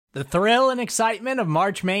The thrill and excitement of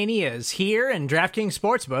March Mania is here, and DraftKings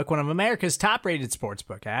Sportsbook, one of America's top-rated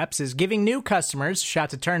sportsbook apps, is giving new customers a shot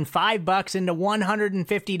to turn $5 into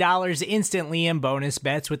 $150 instantly in bonus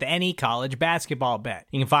bets with any college basketball bet.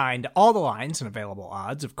 You can find all the lines and available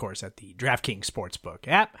odds, of course, at the DraftKings Sportsbook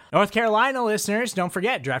app. North Carolina listeners, don't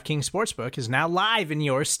forget, DraftKings Sportsbook is now live in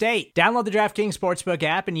your state. Download the DraftKings Sportsbook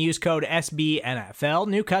app and use code SBNFL.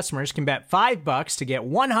 New customers can bet $5 to get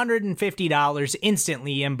 $150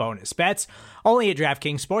 instantly in bonus bets, only at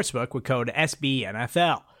DraftKings Sportsbook with code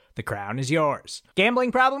SBNFL. The crown is yours.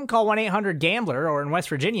 Gambling problem? Call 1-800-GAMBLER, or in West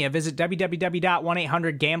Virginia, visit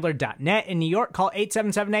www.1800gambler.net. In New York, call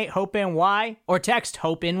 877-8-HOPE-NY or text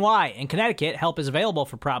HOPE-NY. In Connecticut, help is available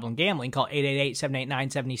for problem gambling. Call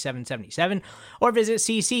 888-789-7777 or visit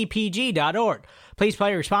ccpg.org. Please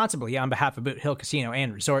play responsibly on behalf of Boot Hill Casino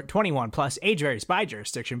and Resort. 21 plus, age varies by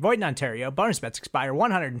jurisdiction. Void in Ontario. Bonus bets expire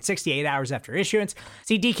 168 hours after issuance.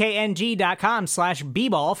 See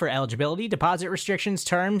dkng.com/bball for eligibility, deposit restrictions,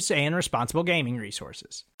 terms, and responsible gaming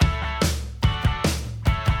resources.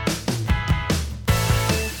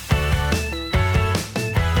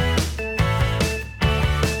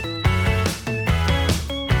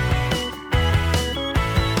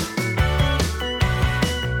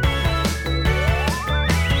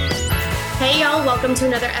 Hey y'all, welcome to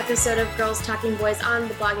another episode of Girls Talking Boys on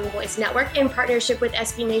the Blogging Boys Network in partnership with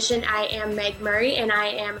SB Nation. I am Meg Murray, and I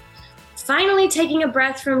am finally taking a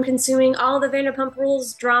breath from consuming all the Vanderpump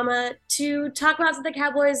Rules drama to talk about the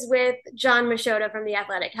Cowboys with John Machota from The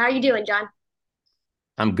Athletic. How are you doing, John?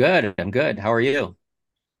 I'm good. How are you?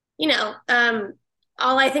 All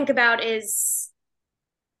I think about is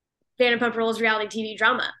Vanderpump Rules reality TV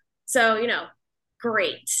drama. So,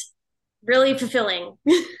 great. Really fulfilling.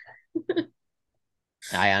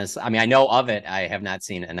 I know of it. I have not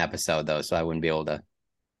seen an episode though, so I wouldn't be able to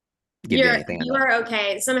give you anything. You are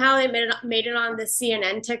okay. Somehow it made it on the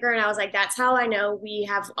CNN ticker, and I was like, that's how I know we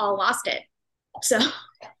have all lost it. So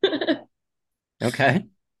okay.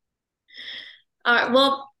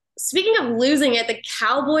 Well, speaking of losing it, the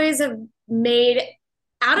Cowboys have made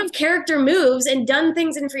out of character moves and done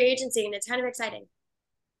things in free agency, and it's kind of exciting.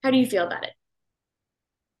 How do you feel about it?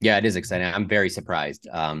 Yeah, it is exciting. I'm very surprised.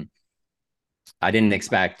 I didn't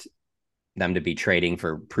expect them to be trading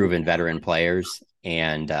for proven veteran players.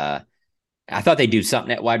 And I thought they'd do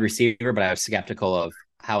something at wide receiver, but I was skeptical of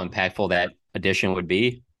how impactful that addition would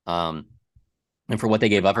be. And for what they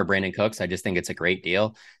gave up for Brandon Cooks, I just think it's a great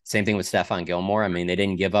deal. Same thing with Stephon Gilmore. I mean, they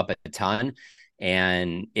didn't give up a ton.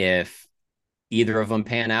 And if either of them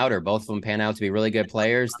pan out or both of them pan out to be really good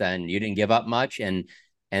players, then you didn't give up much. And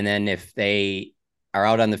then if they are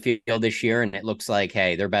out on the field this year and it looks like,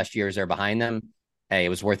 hey, their best years are behind them, hey, it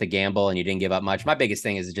was worth a gamble and you didn't give up much. My biggest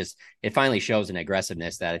thing is it finally shows an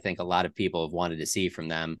aggressiveness that I think a lot of people have wanted to see from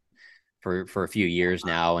them for a few years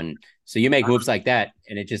now. And so you make moves like that,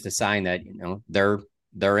 and it's just a sign that,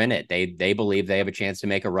 they're in it. They believe they have a chance to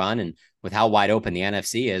make a run. And with how wide open the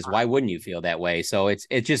NFC is, why wouldn't you feel that way? So it's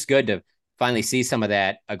just good to finally see some of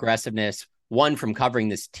that aggressiveness, one from covering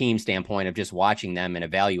this team standpoint of just watching them and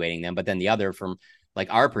evaluating them, but then the other from like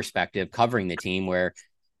our perspective covering the team, where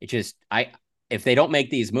if they don't make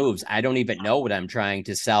these moves, I don't even know what I'm trying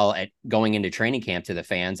to sell at going into training camp to the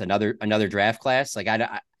fans. Another draft class. Like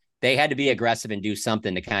they had to be aggressive and do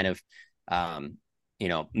something to kind of,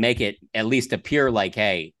 make it at least appear like,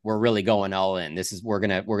 hey, we're really going all in. We're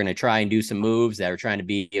going to try and do some moves that are trying to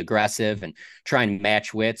be aggressive and try and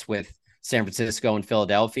match wits with San Francisco and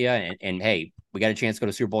Philadelphia. And hey, we got a chance to go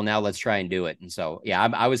to Super Bowl now. Let's try and do it. And so, yeah,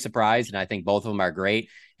 I was surprised, and I think both of them are great.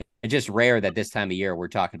 It's just rare that this time of year we're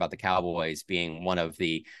talking about the Cowboys being one of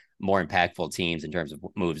the more impactful teams in terms of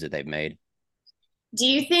moves that they've made. Do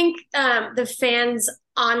you think the fans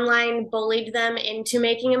online bullied them into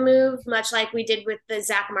making a move, much like we did with the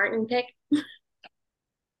Zach Martin pick?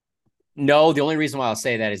 No, the only reason why I'll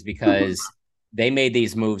say that is because they made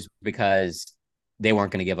these moves because they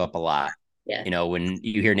weren't going to give up a lot. Yeah. When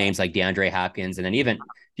you hear names like DeAndre Hopkins, and then even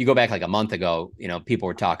if you go back like a month ago, people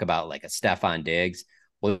were talking about like a Stephon Diggs.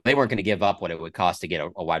 Well, they weren't going to give up what it would cost to get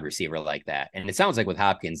a wide receiver like that. And it sounds like with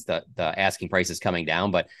Hopkins, the asking price is coming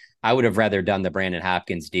down, but I would have rather done the Brandon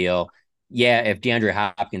Hopkins deal. Yeah, if DeAndre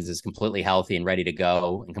Hopkins is completely healthy and ready to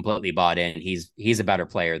go and completely bought in, he's a better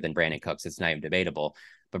player than Brandon Cooks. It's not even debatable.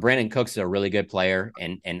 But Brandon Cooks is a really good player,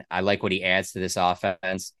 and I like what he adds to this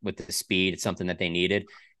offense with the speed. It's something that they needed.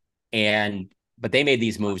 But they made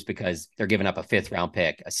these moves because they're giving up a 5th round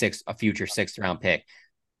pick, a future 6th round pick.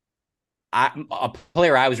 A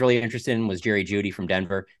player I was really interested in was Jerry Jeudy from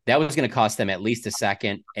Denver. That was going to cost them at least a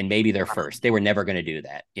 2nd and maybe their 1st. They were never going to do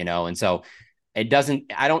that, And so it doesn't.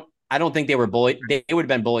 I don't think they were bullied. They would have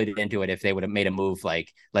been bullied into it if they would have made a move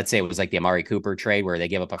like, let's say it was like the Amari Cooper trade where they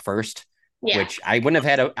gave up a first, Yeah. which I wouldn't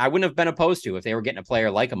have been opposed to if they were getting a player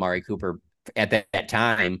like Amari Cooper at that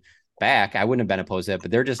time back. I wouldn't have been opposed to it, but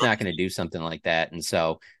they're just not going to do something like that. And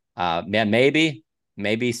so, man, maybe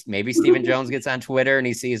Stephen Jones gets on Twitter and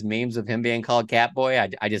he sees memes of him being called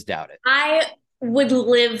Catboy. I just doubt it. I would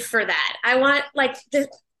live for that. I want like the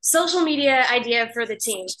social media idea for the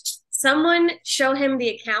team. Someone show him the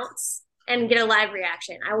accounts and get a live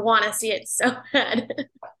reaction. I want to see it so bad.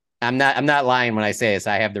 I'm not lying when I say this.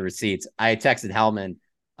 I have the receipts. I texted Hellman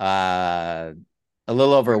a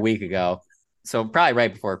little over a week ago. So probably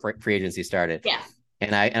right before free agency started. Yeah.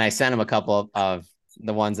 And I sent him a couple of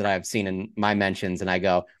the ones that I've seen in my mentions. And I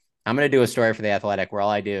go, I'm going to do a story for The Athletic where all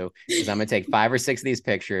I do is I'm going to take 5 or 6 of these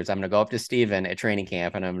pictures. I'm going to go up to Steven at training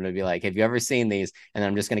camp and I'm going to be like, have you ever seen these? And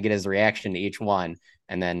I'm just going to get his reaction to each one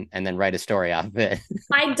and then write a story out of it.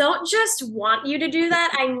 I don't just want you to do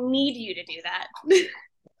that. I need you to do that.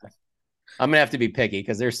 I'm going to have to be picky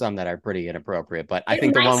because there's some that are pretty inappropriate, but I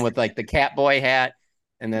think the one with like the Catboy hat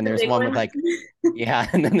and then there's one with like, yeah.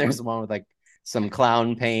 And then there's one with like some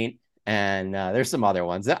clown paint and there's some other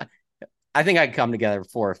ones. I think I could come together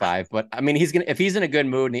 4 or 5, but I mean, if he's in a good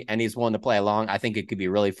mood and he's willing to play along, I think it could be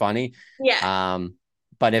really funny. Yeah.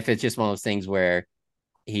 But if it's just one of those things where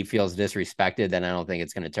he feels disrespected, then I don't think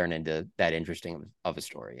it's going to turn into that interesting of a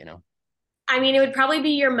story, you know? I mean, it would probably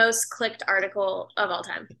be your most clicked article of all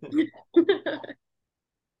time.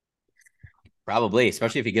 Probably,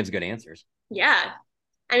 especially if he gives good answers. Yeah.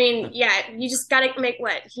 I mean, yeah, you just got to make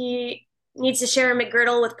what? He needs to share a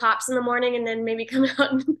McGriddle with Pops in the morning and then maybe come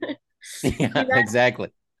out and yeah, exactly.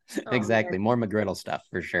 Oh, exactly. man. More McGriddle stuff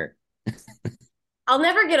for sure. I'll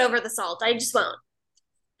never get over the salt. I just won't.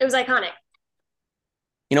 It was iconic.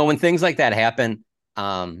 You know, when things like that happen,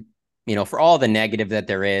 you know, for all the negative that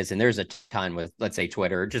there is, and there's a ton with, let's say,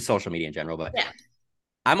 Twitter or just social media in general, but yeah.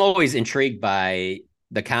 I'm always intrigued by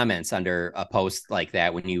the comments under a post like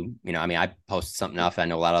that when you know, I mean, I posted something up. I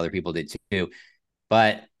know a lot of other people did too.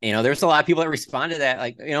 But, you know, there's a lot of people that respond to that.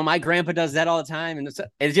 Like, you know, my grandpa does that all the time. And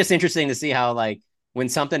it's just interesting to see how, like, when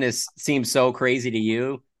something seems so crazy to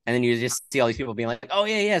you, and then you just see all these people being like, oh,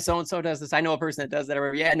 yeah, so-and-so does this. I know a person that does that.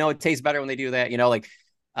 Or, yeah, no, it tastes better when they do that. You know, like,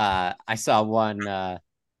 I saw one,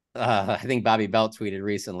 I think Bobby Belt tweeted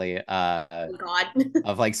recently Oh, God.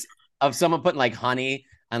 of someone putting, like, honey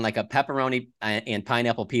on, like, a pepperoni and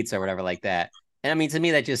pineapple pizza or whatever like that. And, I mean, to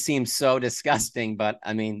me, that just seems so disgusting. But,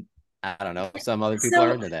 I mean, I don't know. Some other people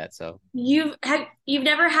are into that. So you've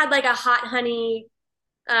never had like a hot honey,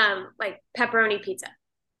 like pepperoni pizza?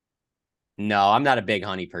 no, I'm not a big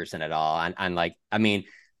honey person at all. On like, I mean,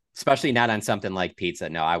 especially not on something like pizza.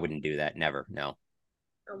 No, I wouldn't do that. Never. No.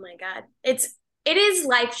 Oh my God. It is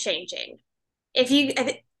life changing. If you,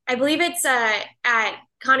 I believe it's at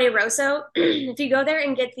Cane Rosso. If you go there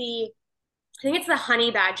and get I think it's the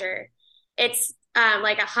honey badger. It's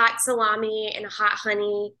like a hot salami and a hot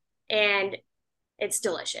honey, and it's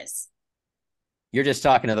delicious. You're just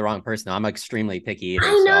talking to the wrong person. I'm extremely picky eater,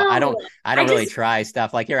 I know. so I don't really try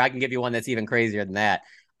stuff like here. I can give you one that's even crazier than that.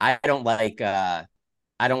 I don't like a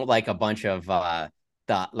bunch of the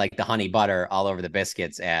honey butter all over the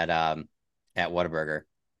biscuits at Whataburger.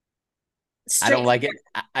 I don't like it.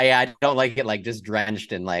 I don't like it like just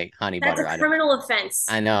drenched in like honey butter. That's a criminal offense.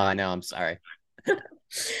 I know. I'm sorry.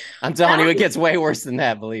 I'm telling you, it gets way worse than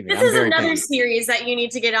that. Believe me. This is another series that you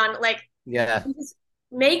need to get on. Like, yeah,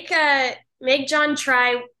 make John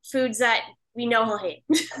try foods that we know he'll hate.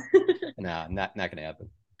 no, not gonna happen.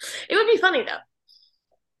 It would be funny though,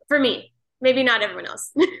 for me. Maybe not everyone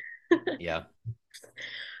else. Yeah.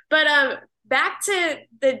 But back to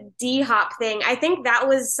the D-Hop thing. I think that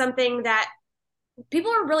was something that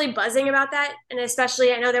people were really buzzing about that, and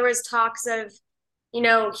especially I know there was talks of, you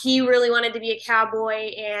know, he really wanted to be a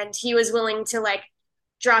Cowboy and he was willing to like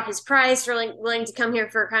drop his price or like willing to come here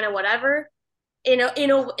for kind of whatever, in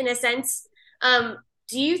a sense.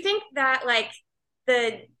 Do you think that like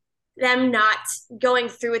them not going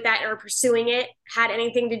through with that or pursuing it had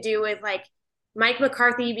anything to do with like Mike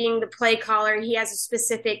McCarthy being the play caller? He has a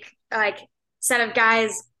specific like set of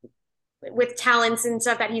guys with talents and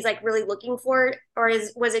stuff that he's like really looking for, or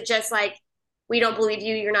was it just like, we don't believe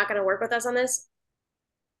you, you're not going to work with us on this?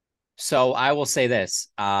 So I will say this,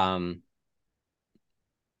 you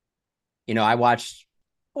know, I watched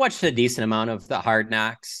a decent amount of the Hard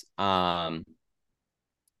Knocks in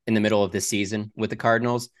the middle of the season with the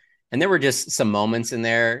Cardinals. And there were just some moments in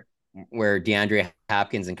there where DeAndre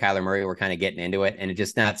Hopkins and Kyler Murray were kind of getting into it. And it's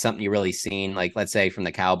just not something you really seen, like, let's say from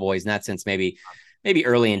the Cowboys, not since maybe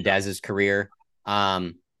early in Dez's career.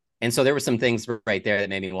 And so there were some things right there that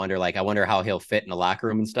made me wonder, like, I wonder how he'll fit in the locker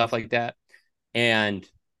room and stuff like that. And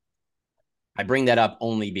I bring that up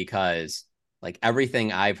only because, like,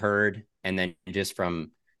 everything I've heard, and then just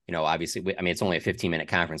from, obviously, I mean, it's only a 15-minute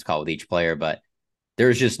conference call with each player, but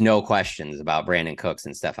there's just no questions about Brandon Cooks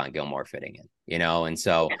and Stephon Gilmore fitting in. And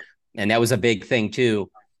so, and that was a big thing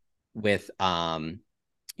too with, when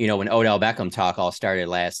Odell Beckham talk all started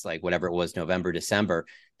last, like, whatever it was, November, December,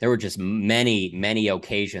 there were just many, many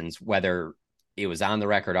occasions, whether it was on the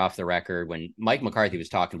record, off the record, when Mike McCarthy was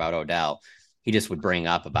talking about Odell, he just would bring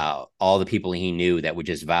up about all the people he knew that would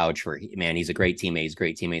just vouch for, man, he's a great teammate,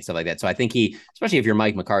 stuff like that. So I think especially if you're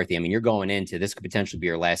Mike McCarthy, I mean, you're going into this could potentially be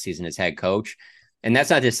your last season as head coach. And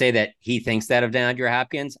that's not to say that he thinks that of DeAndre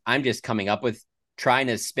Hopkins. I'm just coming up with trying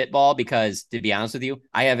to spitball because, to be honest with you,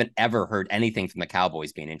 I haven't ever heard anything from the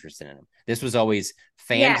Cowboys being interested in him. This was always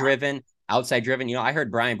fan driven, outside driven. I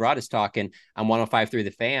heard Brian Broaddus talking on 105.3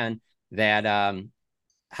 The Fan that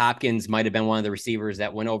Hopkins might have been one of the receivers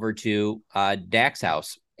that went over to Dak's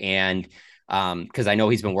house. And because I know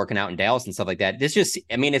he's been working out in Dallas and stuff like that. This just,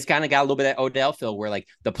 I mean, it's kind of got a little bit of that Odell feel where, like,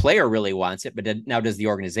 the player really wants it, but now does the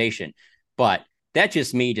organization. But that's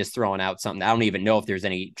just me just throwing out something. I don't even know if there's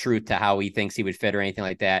any truth to how he thinks he would fit or anything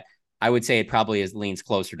like that. I would say it probably leans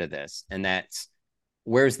closer to this. And that's,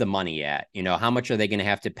 where's the money at? How much are they going to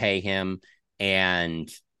have to pay him?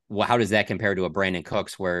 And how does that compare to a Brandon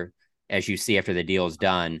Cooks where, as you see after the deal is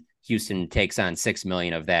done, Houston takes on $6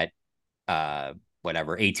 million of that,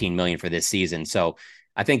 $18 million for this season. So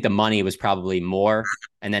I think the money was probably more.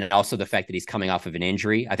 And then also the fact that he's coming off of an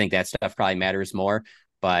injury. I think that stuff probably matters more.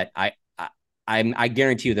 But I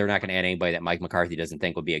guarantee you they're not going to add anybody that Mike McCarthy doesn't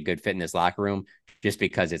think will be a good fit in this locker room, just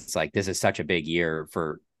because it's like, this is such a big year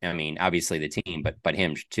for, I mean, obviously the team, but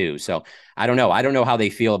him too. So I don't know. I don't know how they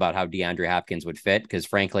feel about how DeAndre Hopkins would fit, because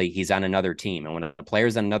frankly, he's on another team. And when a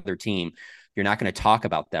player's on another team, you're not going to talk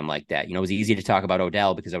about them like that. It was easy to talk about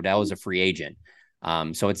Odell because Odell is a free agent.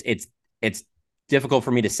 So it's difficult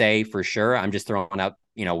for me to say for sure. I'm just throwing out,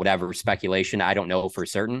 whatever speculation. I don't know for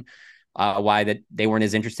certain why that they weren't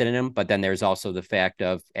as interested in him. But then there's also the fact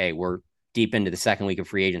of, hey, we're deep into the second week of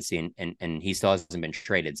free agency and he still hasn't been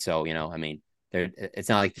traded. So, I mean, it's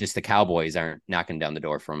not like just the Cowboys aren't knocking down the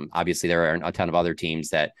door from, obviously there are a ton of other teams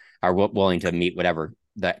that are willing to meet whatever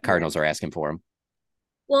the Cardinals are asking for him.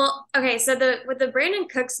 Well, okay, so with the Brandon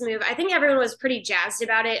Cooks move, I think everyone was pretty jazzed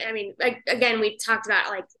about it. I mean, like, again, we talked about,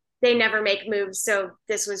 like, they never make moves, so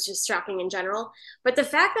this was just shocking in general. But the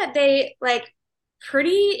fact that they, like,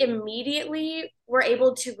 pretty immediately were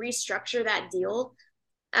able to restructure that deal,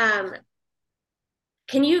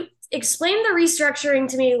 can you explain the restructuring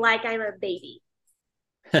to me like I'm a baby?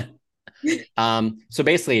 So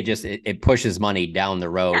basically it pushes money down the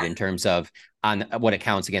road in terms of on what it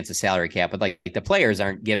counts against the salary cap, but like the players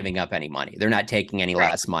aren't giving up any money. They're not taking any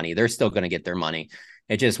less money. They're still going to get their money.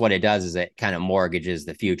 It just, what it does is it kind of mortgages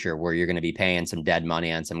the future where you're going to be paying some dead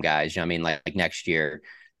money on some guys. I mean, like next year,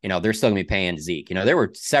 they're still gonna be paying Zeke. There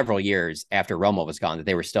were several years after Romo was gone that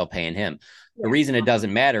they were still paying him. The reason it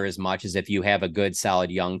doesn't matter as much is if you have a good,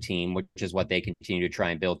 solid young team, which is what they continue to try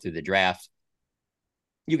and build through the draft,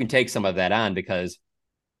 you can take some of that on because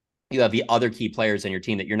you have the other key players on your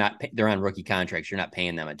team that they're on rookie contracts. You're not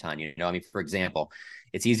paying them a ton. I mean, for example,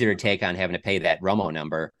 it's easier to take on having to pay that Romo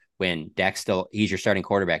number when he's your starting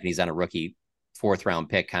quarterback and he's on a rookie 4th round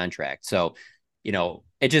pick contract. So,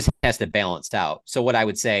 it just has to balance out. So what I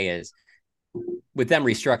would say is, with them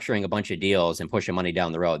restructuring a bunch of deals and pushing money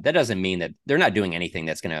down the road, that doesn't mean that they're not doing anything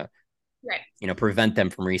that's going to, prevent them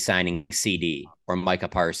from re-signing CD or Micah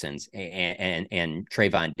Parsons and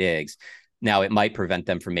Trayvon Diggs. Now, it might prevent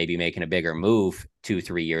them from maybe making a bigger move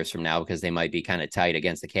 2-3 years from now because they might be kind of tight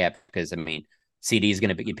against the cap. Because, I mean, CD is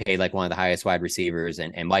going to be paid like one of the highest wide receivers,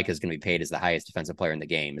 and Micah is going to be paid as the highest defensive player in the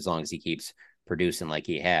game as long as he keeps producing like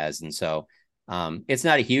he has. And so it's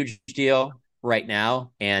not a huge deal right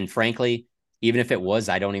now. And frankly, even if it was,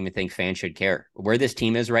 I don't even think fans should care. Where this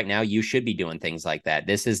team is right now, you should be doing things like that.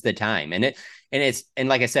 This is the time. And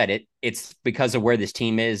like I said, it's because of where this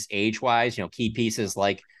team is age-wise, key pieces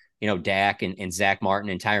like, Dak and Zach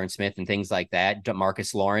Martin and Tyron Smith and things like that,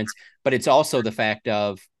 Marcus Lawrence. But it's also the fact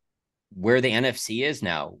of where the NFC is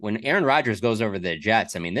now. When Aaron Rodgers goes over the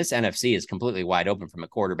Jets, I mean, this NFC is completely wide open from a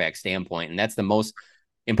quarterback standpoint. And that's the most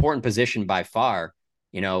important position by far.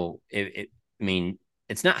 I mean,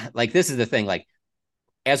 it's not like, this is the thing, like,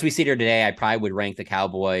 as we sit here today, I probably would rank the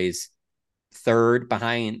Cowboys 3rd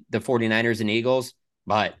behind the 49ers and Eagles,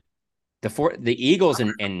 but the Eagles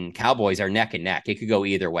and Cowboys are neck and neck. It could go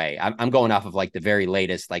either way. I'm going off of like the very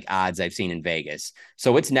latest like odds I've seen in Vegas.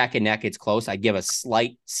 So it's neck and neck. It's close. I give a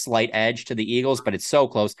slight edge to the Eagles, but it's so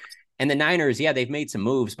close. And the Niners, yeah, they've made some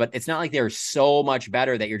moves, but it's not like they're so much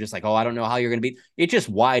better that you're just like, oh, I don't know how you're going to be. It's just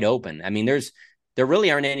wide open. I mean, there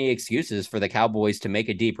really aren't any excuses for the Cowboys to make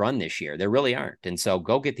a deep run this year. There really aren't. And so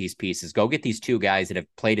go get these pieces. Go get these two guys that have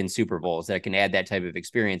played in Super Bowls that can add that type of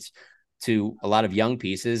experience to a lot of young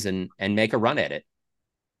pieces and make a run at it.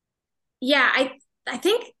 Yeah, I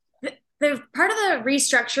think the part of the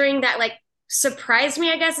restructuring that like surprised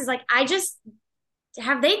me, I guess, is like I just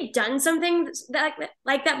have they done something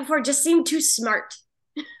like that before? Just seemed too smart.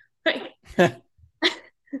 Like,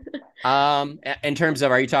 in terms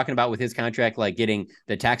of, are you talking about with his contract, like getting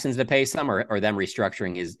the Texans to pay some, or them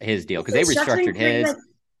restructuring his deal? Because they restructured his, like,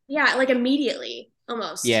 yeah, like immediately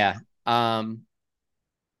almost. Yeah.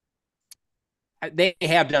 They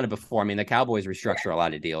have done it before. I mean, the Cowboys restructure a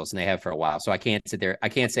lot of deals, and they have for a while. So I can't sit there. I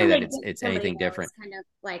can't say that it's anything different. Kind of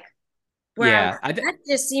like, yeah, that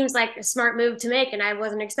just seems like a smart move to make, and I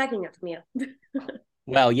wasn't expecting it from you.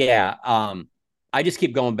 Well, yeah. I just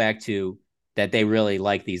keep going back to that they really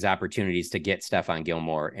like these opportunities to get Stephon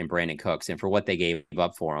Gilmore and Brandon Cooks, and for what they gave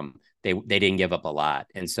up for them, they didn't give up a lot,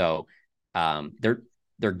 and so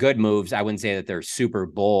they're good moves. I wouldn't say that they're super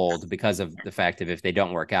bold because of the fact that if they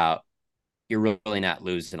don't work out, you're really not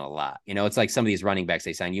losing a lot. You know, it's like some of these running backs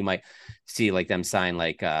they sign. You might see like them sign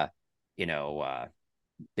like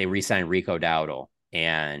they re-signed Rico Dowdle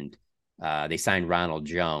and they signed Ronald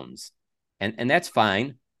Jones, and that's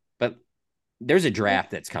fine. But there's a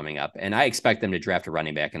draft that's coming up, and I expect them to draft a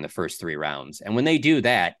running back in the first 3 rounds. And when they do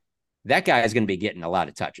that, that guy is going to be getting a lot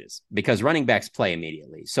of touches because running backs play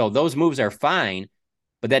immediately. So those moves are fine,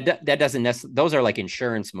 but that doesn't necessarily, those are like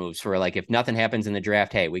insurance moves for like, if nothing happens in the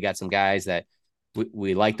draft, hey, we got some guys that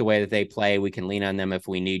we like the way that they play. We can lean on them if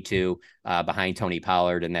we need to behind Tony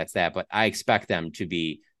Pollard, and that's that. But I expect them to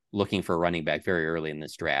be looking for a running back very early in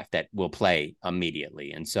this draft that will play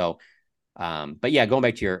immediately. And so, but yeah, going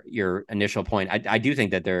back to your initial point, I do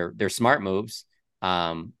think that they're smart moves,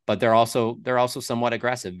 but they're also somewhat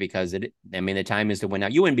aggressive because the time is to win now.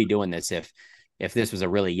 You wouldn't be doing this if this was a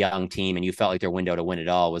really young team and you felt like their window to win it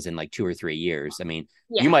all was in like 2 or 3 years. I mean,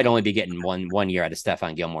 you might only be getting one year out of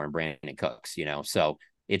Stephon Gilmore and Brandon Cooks, so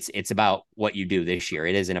it's about what you do this year.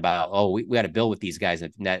 It isn't about, oh, we got to build with these guys.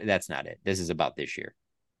 That's not it. This is about this year.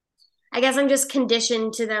 I guess I'm just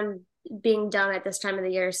conditioned to them being done at this time of the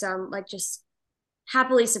year. So I'm like just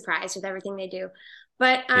happily surprised with everything they do.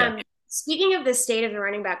 But speaking of the state of the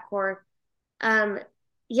running back core,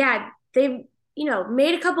 they've,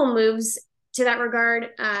 made a couple moves to that regard.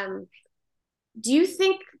 Do you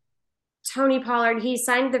think Tony Pollard, he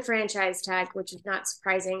signed the franchise tag, which is not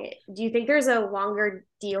surprising. Do you think there's a longer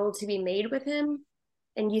deal to be made with him?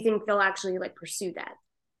 And you think they'll actually like pursue that?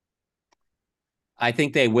 I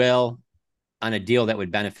think they will, on a deal that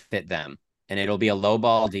would benefit them. And it'll be a low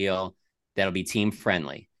ball deal that'll be team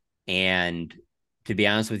friendly. And to be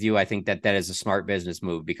honest with you, I think that is a smart business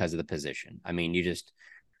move because of the position. I mean,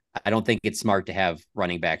 I don't think it's smart to have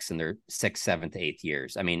running backs in their 6th, 7th, 8th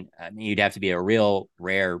years. I mean, you'd have to be a real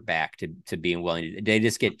rare back to be willing to, they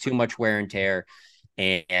just get too much wear and tear.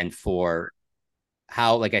 And for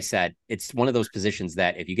how, like I said, it's one of those positions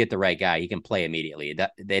that if you get the right guy, he can play immediately.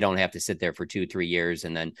 They don't have to sit there for 2-3 years.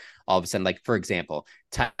 And then all of a sudden, like, for example,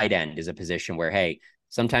 tight end is a position where, hey,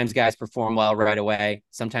 sometimes guys perform well right away.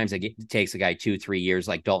 Sometimes it takes a guy 2-3 years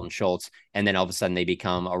like Dalton Schultz. And then all of a sudden they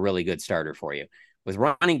become a really good starter for you. With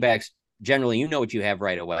running backs, generally, you know what you have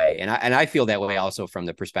right away. And I feel that way also from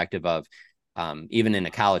the perspective of even in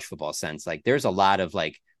a college football sense, like there's a lot of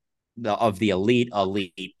like the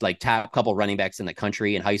elite, like top couple running backs in the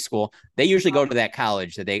country in high school. They usually go to that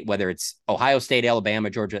college that whether it's Ohio State,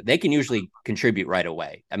 Alabama, Georgia, they can usually contribute right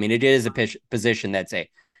away. I mean, it is a position that's either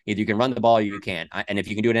you can run the ball or you can't. And if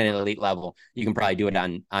you can do it at an elite level, you can probably do it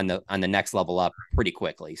on the next level up pretty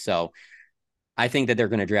quickly. So I think that they're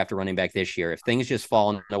going to draft a running back this year. If things just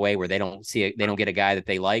fall in a way where they don't get a guy that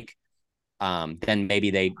they like, then maybe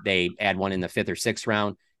they add one in the 5th or 6th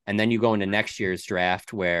round. And then you go into next year's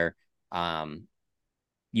draft where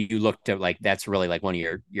you look to like, that's really like one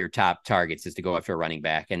of your top targets is to go after a running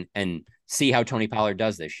back and see how Tony Pollard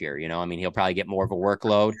does this year. I mean, he'll probably get more of a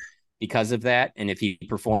workload because of that. And if he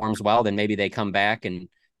performs well, then maybe they come back and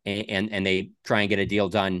they try and get a deal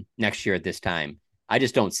done next year at this time. I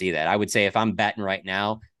just don't see that. I would say if I'm betting right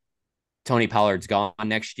now, Tony Pollard's gone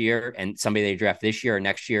next year and somebody they draft this year or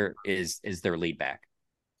next year is their lead back.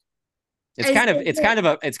 It's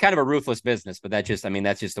kind of a ruthless business, but that's just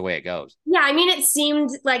the way it goes. Yeah, I mean, it seemed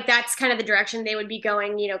like that's kind of the direction they would be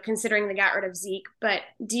going, considering they got rid of Zeke. But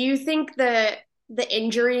do you think the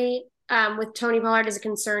injury with Tony Pollard is a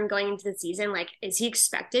concern going into the season? Like, is he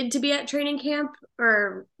expected to be at training camp,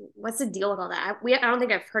 or what's the deal with all that? I don't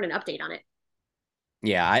think I've heard an update on it.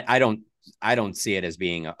 Yeah, I don't see it as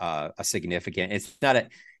being a significant.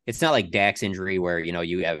 It's not like Dak's injury where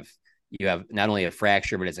you have not only a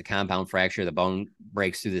fracture, but it's a compound fracture. The bone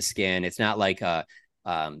breaks through the skin. It's not like like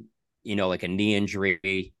a knee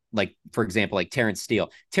injury. Like, for example, like Terrence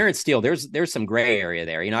Steele. Terrence Steele, there's some gray area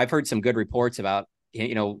there. I've heard some good reports about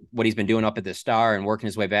what he's been doing up at the Star and working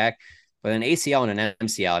his way back. But an ACL and an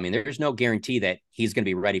MCL, I mean, there's no guarantee that he's going to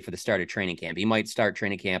be ready for the start of training camp. He might start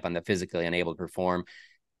training camp on the physically unable to perform.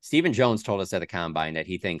 Stephen Jones told us at the combine that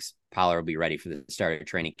he thinks Pollard will be ready for the start of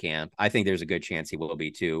training camp. I think there's a good chance he will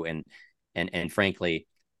be too. And frankly,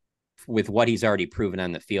 with what he's already proven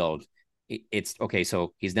on the field, it's okay.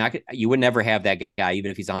 So he's not, you would never have that guy,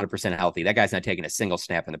 even if he's 100% healthy. That guy's not taking a single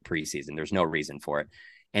snap in the preseason. There's no reason for it.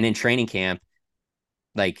 And in training camp,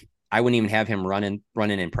 like, I wouldn't even have him running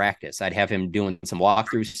in practice. I'd have him doing some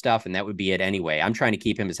walkthrough stuff, and that would be it anyway. I'm trying to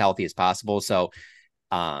keep him as healthy as possible. So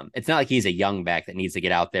it's not like he's a young back that needs to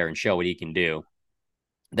get out there and show what he can do.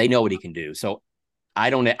 They know what he can do. So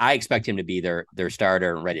I expect him to be their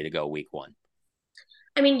starter and ready to go week one.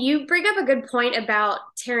 I mean, you bring up a good point about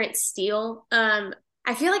Terrence Steele.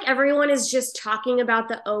 I feel like everyone is just talking about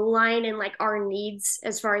the O-line and like our needs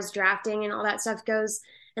as far as drafting and all that stuff goes.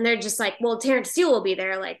 And they're just like, well, Terrence Steele will be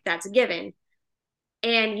there. Like, that's a given.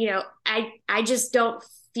 And, I just don't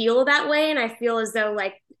feel that way. And I feel as though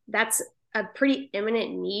like that's a pretty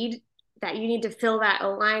imminent need that you need to fill that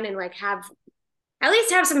O-line and like at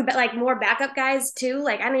least have some like more backup guys too.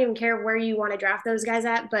 Like, I don't even care where you want to draft those guys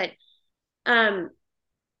at, but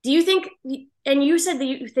do you think, and you said that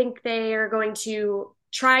you think they are going to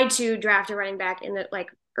try to draft a running back in the like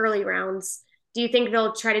early rounds. Do you think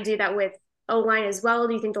they'll try to do that with O-line as well?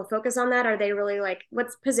 Do you think they'll focus on that? Are they really like, what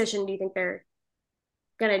position do you think they're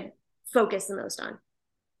going to focus the most on?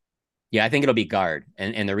 Yeah, I think it'll be guard.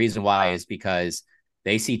 And the reason why is because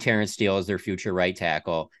they see Terrence Steele as their future right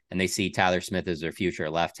tackle, and they see Tyler Smith as their future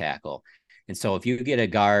left tackle. And so if you get a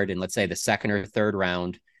guard in, let's say, the second or third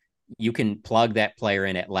round, you can plug that player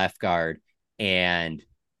in at left guard, and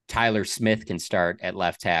Tyler Smith can start at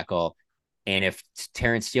left tackle. And if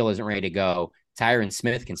Terrence Steele isn't ready to go, Tyron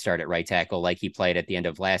Smith can start at right tackle like he played at the end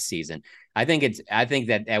of last season. I think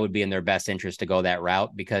that would be in their best interest to go that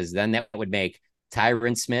route, because then that would make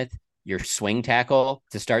Tyron Smith your swing tackle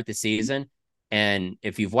to start the season. And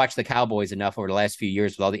if you've watched the Cowboys enough over the last few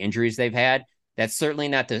years with all the injuries they've had, that's certainly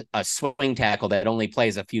not a swing tackle that only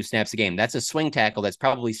plays a few snaps a game. That's a swing tackle that's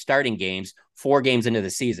probably starting games 4 games into the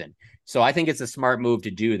season. So I think it's a smart move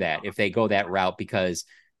to do that if they go that route, because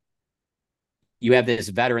you have this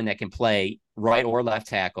veteran that can play right or left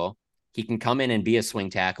tackle. He can come in and be a swing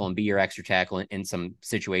tackle and be your extra tackle in some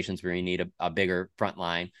situations where you need a bigger front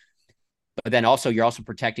line. But then also, you're also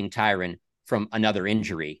protecting Tyron from another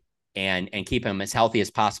injury and keep him as healthy as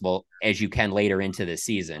possible as you can later into the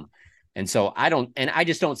season. And so I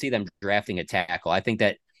just don't see them drafting a tackle. I think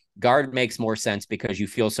that guard makes more sense because you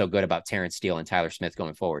feel so good about Terrence Steele and Tyler Smith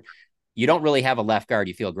going forward. You don't really have a left guard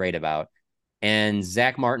you feel great about. And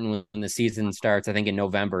Zach Martin, when the season starts, I think in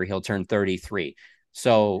November, he'll turn 33.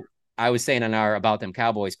 So I was saying on our About Them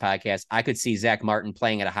Cowboys podcast, I could see Zach Martin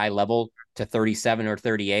playing at a high level to 37 or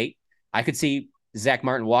 38. I could see Zach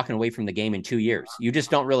Martin walking away from the game in 2 years. You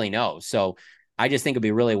just don't really know. So I just think it'd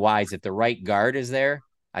be really wise if the right guard is there.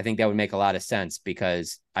 I think that would make a lot of sense,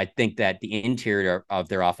 because I think that the interior of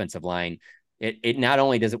their offensive line, it not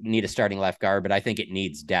only does it need a starting left guard, but I think it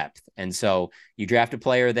needs depth. And so you draft a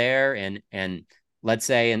player there, and let's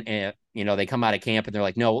say, and they come out of camp and they're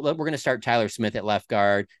like, no, we're going to start Tyler Smith at left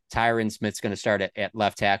guard. Tyron Smith's going to start at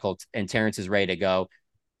left tackle, and Terrence is ready to go.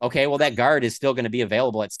 Okay, well, that guard is still going to be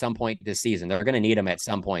available at some point this season. They're going to need him at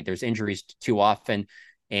some point. There's injuries too often,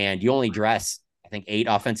 and you only dress, I think, 8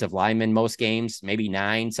 offensive linemen most games, maybe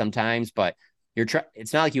 9 sometimes, but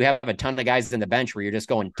it's not like you have a ton of guys in the bench where you're just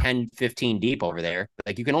going 10, 15 deep over there.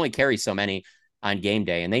 Like, you can only carry so many on game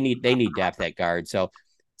day, and they need depth at guard. So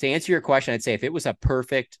to answer your question, I'd say if it was a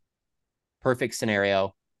perfect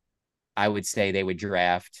scenario, I would say they would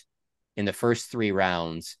draft in the first 3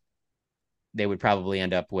 rounds. They would probably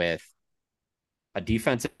end up with a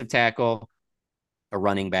defensive tackle, a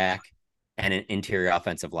running back, and an interior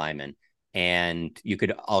offensive lineman. And you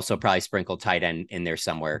could also probably sprinkle tight end in there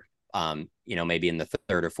somewhere, maybe in the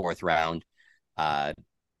 3rd or 4th round.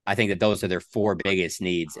 I think that those are their four biggest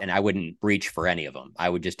needs, and I wouldn't reach for any of them. I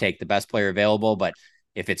would just take the best player available, but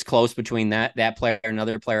if it's close between that player and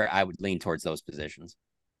another player, I would lean towards those positions.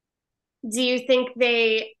 Do you think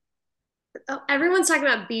everyone's talking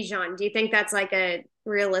about Bijan. Do you think that's like a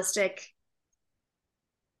realistic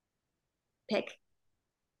pick?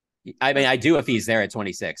 I mean, I do if he's there at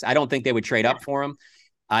 26. I don't think they would trade up for him.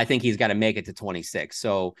 I think he's got to make it to 26.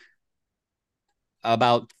 So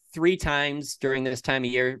about 3 times during this time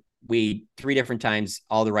of year, 3 different times,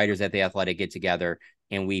 all the writers at The Athletic get together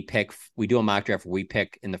and we do a mock draft where we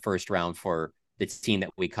pick in the first round for the team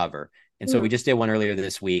that we cover. And so we just did one earlier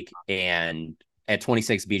this week, and at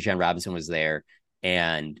 26, Bijan Robinson was there,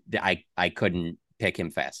 and I couldn't pick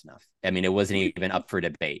him fast enough. I mean, it wasn't even up for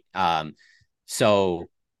debate. So,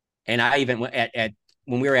 and I even at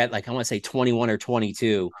when we were at, like, I want to say 21 or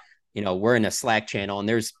 22, we're in a Slack channel, and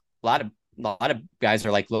there's a lot of guys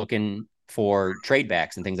are like looking for trade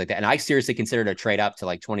backs and things like that. And I seriously considered a trade up to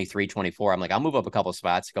like 23, 24. I'm like, I'll move up a couple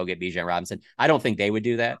spots to go get Bijan Robinson. I don't think they would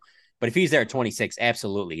do that. But if he's there at 26,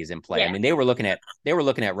 absolutely he's in play. Yeah. I mean, they were looking at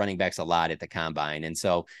running backs a lot at the combine. And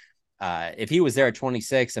so if he was there at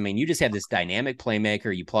 26, I mean, you just have this dynamic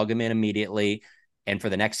playmaker. You plug him in immediately. And for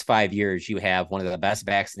the next 5 years, you have one of the best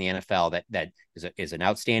backs in the NFL that is an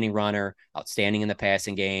outstanding runner, outstanding in the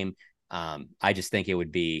passing game. I just think it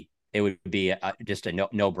would be just a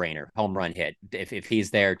no-brainer home run hit. If he's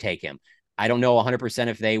there, take him. I don't know 100%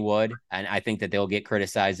 if they would. And I think that they'll get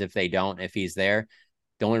criticized if they don't, if he's there.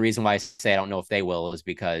 The only reason why I say I don't know if they will is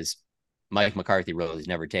because Mike McCarthy really has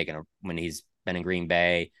never taken when he's been in Green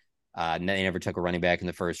Bay. They never took a running back in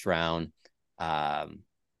the first round.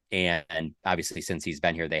 And obviously since he's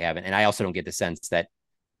been here, they haven't. And I also don't get the sense that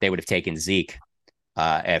they would have taken Zeke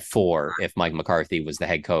at 4 if Mike McCarthy was the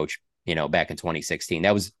head coach, back in 2016.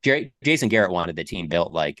 That was Jason Garrett wanted the team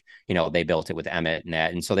built like, they built it with Emmett and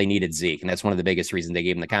that. And so they needed Zeke. And that's one of the biggest reasons they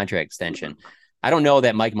gave him the contract extension. I don't know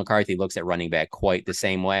that Mike McCarthy looks at running back quite the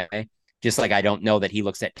same way, just like I don't know that he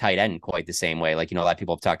looks at tight end quite the same way. Like, a lot of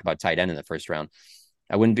people have talked about tight end in the first round.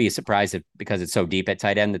 I wouldn't be surprised if, because it's so deep at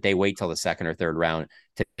tight end, that they wait till the second or third round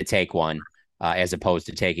to take one, as opposed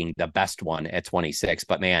to taking the best one at 26.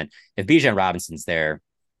 But man, if Bijan Robinson's there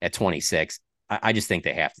at 26, I just think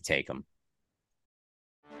they have to take him.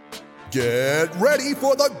 Get ready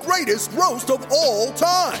for the greatest roast of all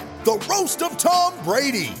time, the Roast of Tom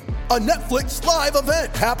Brady, a Netflix live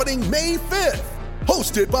event happening May 5th.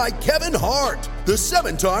 Hosted by Kevin Hart, the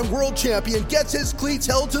 7-time world champion gets his cleats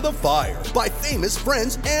held to the fire by famous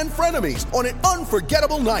friends and frenemies on an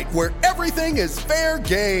unforgettable night where everything is fair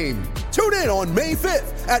game. Tune in on May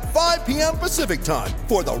 5th at 5 p.m. Pacific time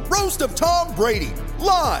for the Roast of Tom Brady,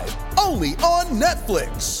 live only on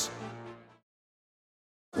Netflix.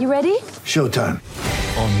 You ready? Showtime.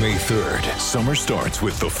 On May 3rd, summer starts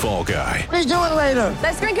with The Fall Guy. Let's do it later.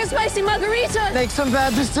 Let's drink a spicy margarita. Make some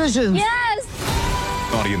bad decisions. Yes!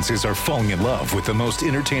 Audiences are falling in love with the most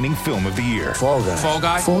entertaining film of the year. Fall Guy. Fall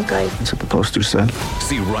Guy? Fall Guy. That's what the poster said.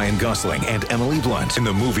 See Ryan Gosling and Emily Blunt in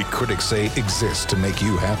the movie critics say exists to make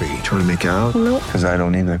you happy. Trying to make it out? Nope. Because I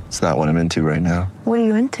don't either. It's not what I'm into right now. What are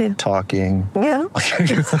you into? Talking. Yeah.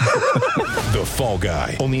 The Fall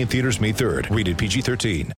Guy. Only in theaters May 3rd. Rated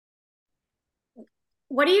PG-13.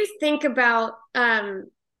 What do you think about, I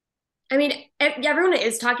mean, everyone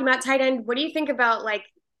is talking about tight end. What do you think about, like,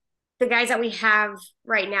 the guys that we have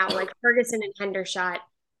right now, like Ferguson and Hendershot?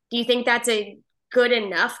 Do you think that's a good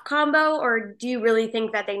enough combo, or do you really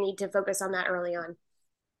think that they need to focus on that early on?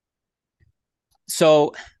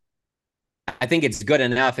 So I think it's good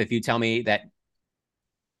enough if you tell me that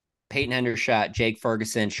Peyton Hendershot, Jake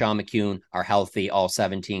Ferguson, Sean McCune are healthy all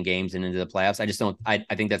 17 games and into the playoffs. I just don't, I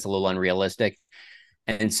think that's a little unrealistic.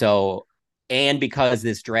 And so, and because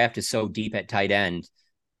this draft is so deep at tight end,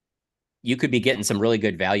 you could be getting some really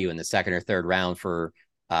good value in the second or third round for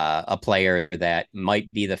a player that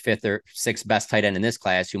might be the 5th or 6th best tight end in this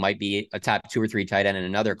class, who might be a top 2 or 3 tight end in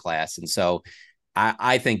another class. And so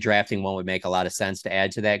I think drafting one would make a lot of sense to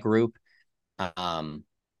add to that group. I'm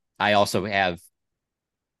also a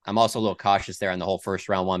little cautious there on the whole first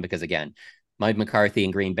round one, because again, Mike McCarthy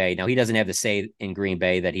in Green Bay. Now, he doesn't have the say in Green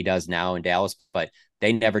Bay that he does now in Dallas, but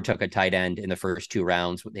they never took a tight end in the first 2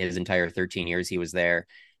 rounds his entire 13 years he was there.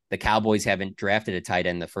 The Cowboys haven't drafted a tight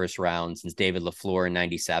end in the first round since David LaFleur in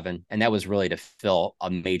 97. And that was really to fill a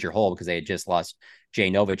major hole because they had just lost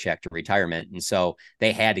Jay Novacek to retirement. And so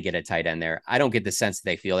they had to get a tight end there. I don't get the sense that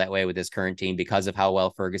they feel that way with this current team because of how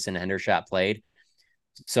well Ferguson and Hendershot played.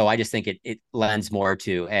 So I just think it lends more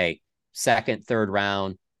to, hey, second, third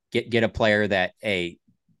round, get a player that, hey,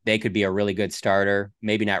 they could be a really good starter.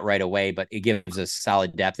 Maybe not right away, but it gives us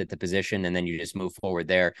solid depth at the position, and then you just move forward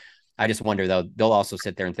there. I just wonder, though, they'll also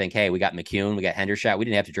sit there and think, hey, we got McCune, we got Hendershot. We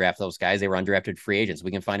didn't have to draft those guys. They were undrafted free agents. We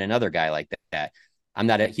can find another guy like that. I'm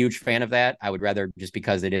not a huge fan of that. I would rather, just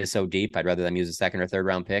because it is so deep, I'd rather them use a second or third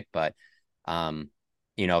round pick. But,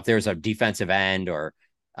 if there's a defensive end or,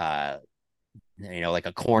 like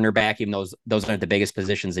a cornerback, even those aren't the biggest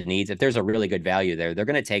positions it needs. If there's a really good value there, they're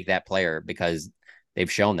going to take that player because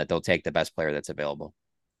they've shown that they'll take the best player that's available.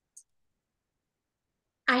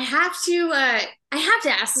 I have to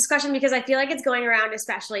ask this question because I feel like it's going around,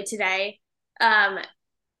 especially today.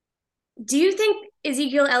 Do you think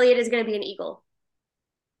Ezekiel Elliott is going to be an Eagle?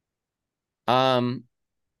 Or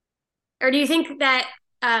do you think that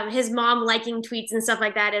his mom liking tweets and stuff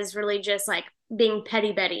like that is really just like being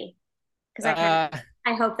petty Betty? Because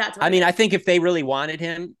I hope that's what I think if they really wanted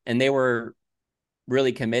him and they were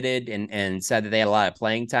really committed and said that they had a lot of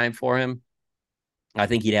playing time for him, I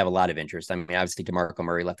think he'd have a lot of interest. I mean, obviously DeMarco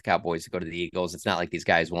Murray left the Cowboys to go to the Eagles. It's not like these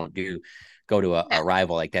guys won't go to a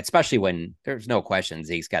rival like that, especially when there's no question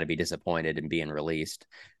Zeke's got to be disappointed in being released.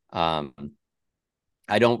 I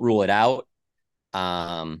don't rule it out.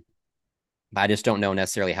 I just don't know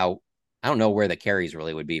necessarily I don't know where the carries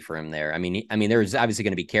really would be for him there. I mean, there's obviously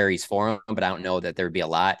going to be carries for him, but I don't know that there'd be a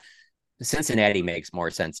lot. Cincinnati makes more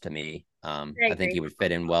sense to me. I think he would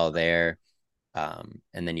fit in well there. And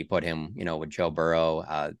then you put him, with Joe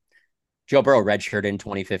Burrow. Joe Burrow redshirted in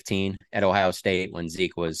 2015 at Ohio State when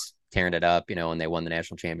Zeke was tearing it up, and they won the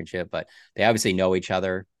national championship. But they obviously know each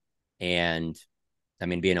other. And I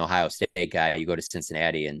mean, being an Ohio State guy, you go to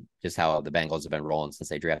Cincinnati and just how the Bengals have been rolling since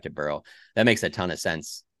they drafted Burrow. That makes a ton of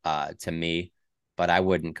sense to me. But I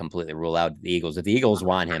wouldn't completely rule out the Eagles. If the Eagles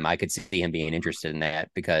want him, I could see him being interested in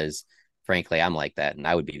that because – frankly, I'm like that, and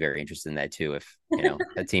I would be very interested in that too. If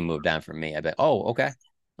a team moved on from me, I'd be, oh, okay,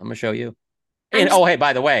 I'm gonna show you. And hey,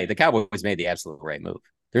 by the way, the Cowboys made the absolute right move.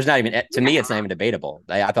 There's not even to me, it's not even debatable.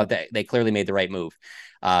 I thought that they clearly made the right move.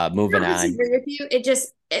 Moving on. I disagree with you.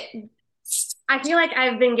 I feel like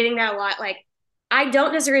I've been getting that a lot. Like, I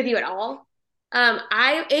don't disagree with you at all.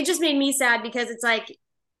 It just made me sad because it's like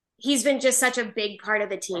he's been just such a big part of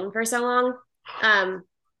the team for so long.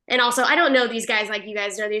 And also, I don't know these guys like you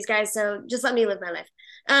guys know these guys, so just let me live my life.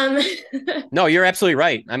 No, you're absolutely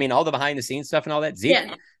right. I mean, all the behind the scenes stuff and all that.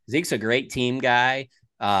 Zeke's a great team guy.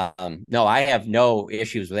 No, I have no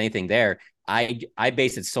issues with anything there. I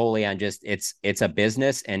base it solely on just it's a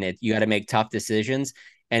business and you got to make tough decisions.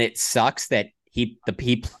 And it sucks that he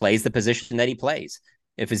plays the position that he plays.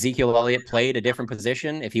 If Ezekiel Elliott played a different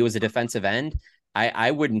position, if he was a defensive end,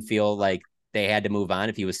 I wouldn't feel like they had to move on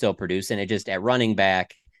if he was still producing. It just at running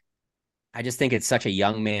back. I just think it's such a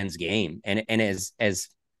young man's game. And as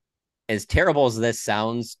terrible as this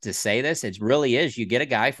sounds to say this, it really is. You get a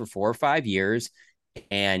guy for 4 or 5 years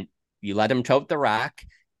and you let him tote the rock.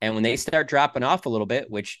 And when they start dropping off a little bit,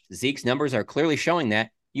 which Zeke's numbers are clearly showing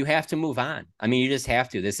that, you have to move on. I mean, you just have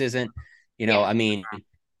to. This isn't,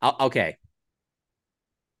 okay.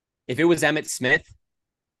 If it was Emmitt Smith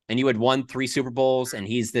and you had won 3 Super Bowls and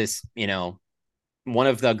he's this, one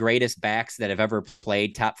of the greatest backs that have ever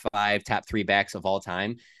played, top 5, top 3 backs of all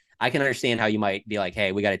time, I can understand how you might be like,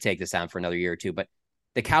 hey, we got to take this on for another year or two. But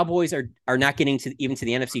the Cowboys are not getting even to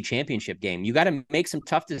the NFC Championship game. You got to make some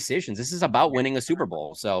tough decisions. This is about winning a Super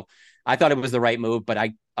Bowl. So I thought it was the right move, but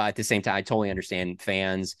at the same time, I totally understand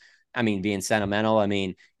fans. I mean, being sentimental. I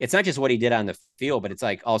mean, it's not just what he did on the field, but it's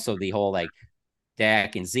like also the whole like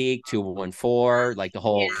Dak and Zeke 2-1-4, like the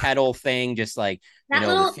whole kettle thing, just like that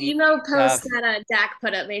little emo post that Dak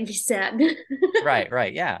put up made me sad.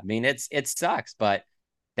 Right. Yeah. I mean, it sucks, but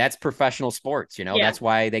that's professional sports, that's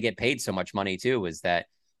why they get paid so much money too, is that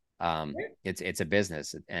it's a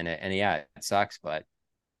business and yeah, it sucks, but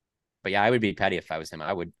yeah, I would be petty if I was him.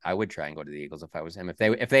 I would try and go to the Eagles if I was him.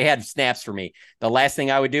 If they had snaps for me, the last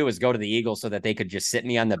thing I would do is go to the Eagles so that they could just sit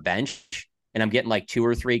me on the bench and I'm getting like 2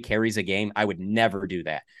 or 3 carries a game. I would never do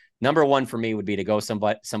that. Number one for me would be to go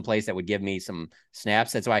someplace that would give me some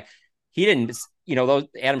snaps. That's why he didn't, those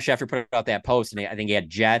Adam Schefter put out that post and I think he had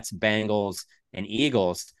Jets, Bengals, and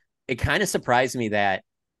Eagles. It kind of surprised me that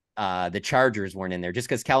the Chargers weren't in there just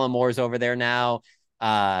because Kellen Moore's over there now.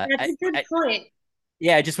 That's a good point.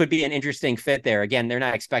 Yeah, it just would be an interesting fit there. Again, they're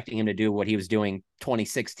not expecting him to do what he was doing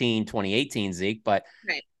 2016, 2018, Zeke, but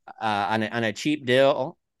on a cheap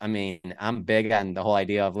deal, I mean, I'm big on the whole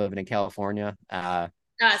idea of living in California.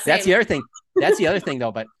 That's the other thing. That's the other thing,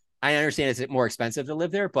 though. But I understand it's more expensive to live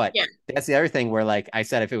there. But that's the other thing where, like I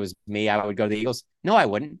said, if it was me, I would go to the Eagles. No, I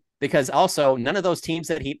wouldn't, because also none of those teams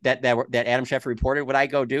that Adam Schefter reported would I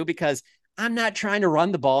go do because I'm not trying to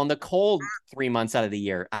run the ball in the cold 3 months out of the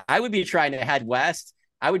year. I would be trying to head west.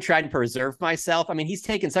 I would try to preserve myself. I mean, he's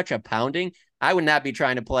taken such a pounding. I would not be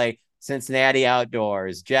trying to play Cincinnati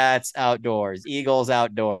outdoors, Jets outdoors, Eagles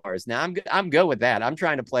outdoors. Now I'm good with that. I'm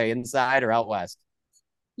trying to play inside or out west.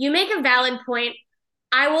 You make a valid point.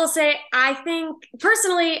 I will say, I think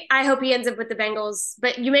personally, I hope he ends up with the Bengals,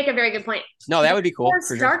 but you make a very good point. No, that would be cool.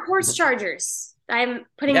 Dark Horse Chargers. I'm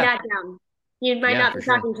putting that down. You might not be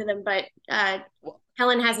talking to them, but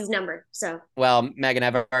Helen has his number. So, well, Megan,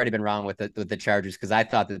 I've already been wrong with the Chargers because I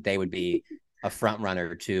thought that they would be a front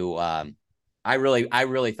runner to. I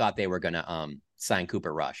really thought they were going to sign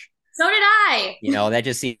Cooper Rush. So did I. That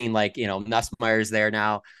just seemed like Nussmeier's there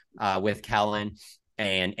now with Kellen,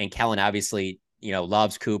 and Kellen obviously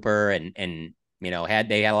loves Cooper and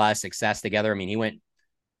they had a lot of success together. I mean, he went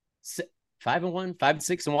 5-1,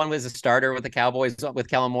 5-6-1 was a starter with the Cowboys with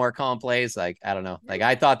Kellen Moore calling plays. Like, I don't know. Like,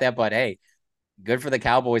 I thought that, but hey, good for the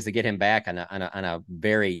Cowboys to get him back on a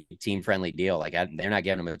very team friendly deal. Like, they're not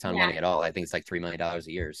giving him a ton of money at all. I think it's like $3 million a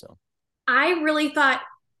year. So I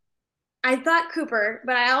thought Cooper,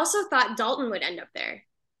 but I also thought Dalton would end up there.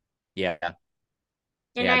 Yeah.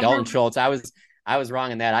 Dalton Schultz. I was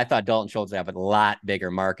wrong in that. I thought Dalton Schultz would have a lot bigger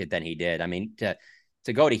market than he did. I mean, to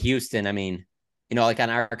go to Houston, I mean, like on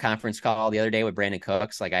our conference call the other day with Brandon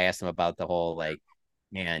Cooks, like I asked him about the whole, like,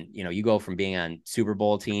 man, you go from being on Super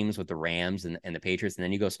Bowl teams with the Rams and the Patriots, and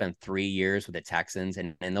then you go spend 3 years with the Texans.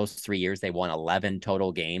 And in those 3 years, they won 11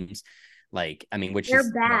 total games. Like, I mean, which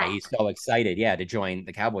is why he's so excited, to join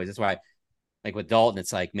the Cowboys. That's why, like with Dalton,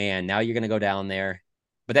 it's like, man, now you're going to go down there.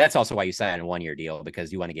 But that's also why you sign a 1-year deal,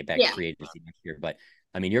 because you want to get back to free agency next year. But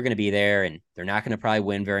I mean, you're going to be there and they're not going to probably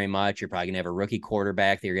win very much. You're probably going to have a rookie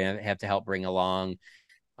quarterback that you're going to have to help bring along.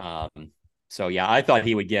 So yeah, I thought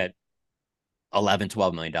he would get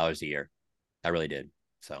 $11-12 million a year. I really did.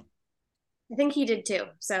 So I think he did too.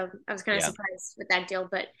 So I was kind of surprised with that deal,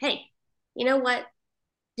 but hey, you know what?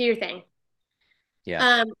 Do your thing.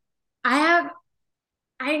 Yeah. I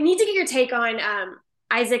need to get your take on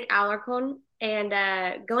Isaac Alarcon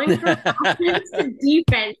and going from offense to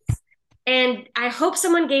defense. And I hope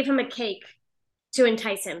someone gave him a cake to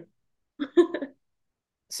entice him.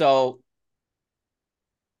 So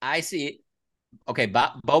I see. Okay,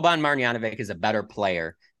 Boban Marjanovic is a better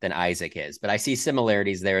player than Isaac is, but I see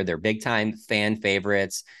similarities there. They're big time fan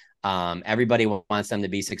favorites. Everybody wants them to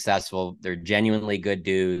be successful. They're genuinely good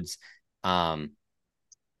dudes. But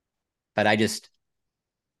I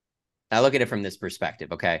look at it from this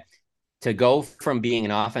perspective. Okay, to go from being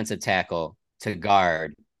an offensive tackle to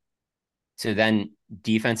guard to then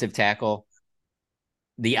defensive tackle,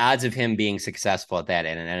 the odds of him being successful at that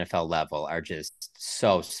at an NFL level are just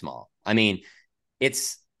so small. I mean,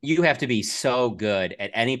 you have to be so good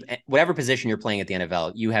at whatever position you're playing at the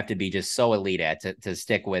NFL. You have to be just so elite at to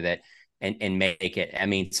stick with it and make it. I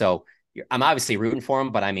mean, so I'm obviously rooting for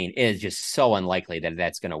him, but I mean, it is just so unlikely that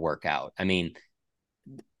that's going to work out. I mean,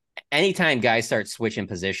 anytime guys start switching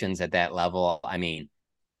positions at that level, I mean,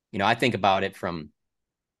 I think about it from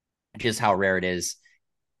just how rare it is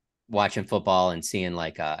watching football and seeing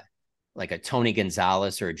like a Tony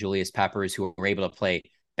Gonzalez or a Julius Peppers who were able to play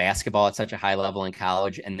basketball at such a high level in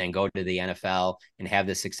college and then go to the NFL and have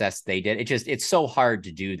the success they did. It's so hard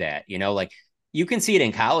to do that. Like you can see it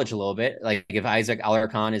in college a little bit. Like if Isaac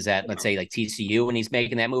Alarcon is at, let's say like TCU and he's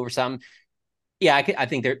making that move or something. Yeah, I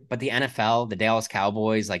think but the NFL, the Dallas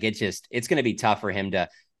Cowboys, like it's going to be tough for him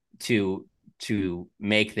to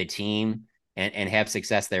make the team and have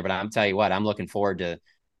success there. But I'm telling you what, I'm looking forward to,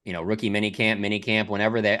 rookie mini camp,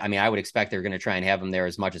 whenever I would expect they're going to try and have him there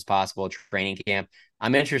as much as possible. Training camp.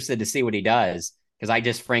 I'm interested to see what he does because I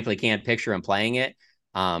just frankly can't picture him playing it.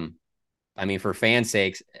 I mean, for fans'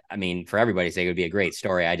 sakes, for everybody's sake, it would be a great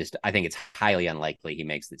story. I think it's highly unlikely he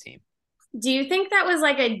makes the team. Do you think that was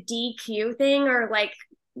like a DQ thing, or like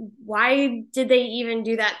why did they even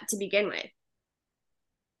do that to begin with?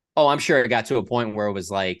 Oh, I'm sure it got to a point where it was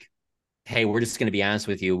like, hey, we're just going to be honest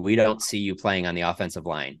with you. We don't see you playing on the offensive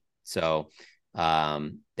line. So there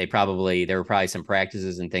were probably some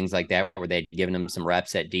practices and things like that where they'd given him some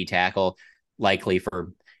reps at D tackle, likely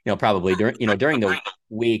for, probably during the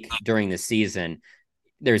week, during the season,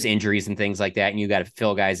 there's injuries and things like that. And you got to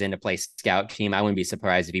fill guys in to play scout team. I wouldn't be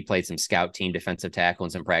surprised if he played some scout team defensive tackle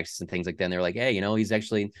and some practice and things like that. And they're like, hey, he's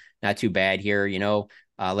actually not too bad here.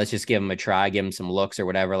 Let's just give him a try, give him some looks or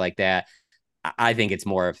whatever like that. I think it's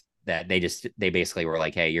more of that they basically were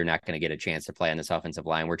like, hey, you're not going to get a chance to play on this offensive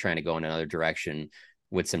line. We're trying to go in another direction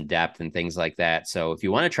with some depth and things like that. So if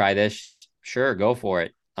you want to try this, sure, go for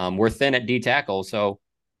it. We're thin at D tackle. So,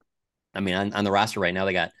 on the roster right now,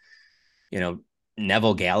 they got,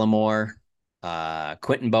 Neville Gallimore,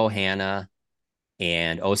 Quinton Bohanna,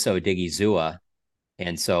 and Oso Digizua.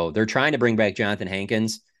 And so they're trying to bring back Jonathan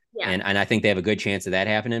Hankins. Yeah. And I think they have a good chance of that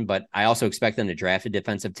happening. But I also expect them to draft a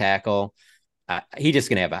defensive tackle. He's just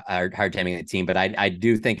going to have a hard time in the team. But I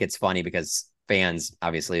do think it's funny because fans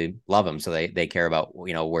obviously love him. So they care about,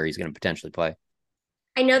 where he's going to potentially play.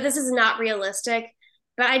 I know this is not realistic,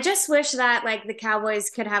 but I just wish that like the Cowboys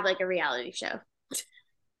could have like a reality show.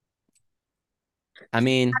 I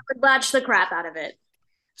mean, I would watch the crap out of it.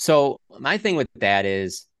 So my thing with that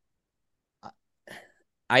is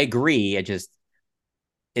I agree.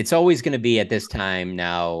 It's always going to be at this time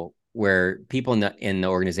now where people in the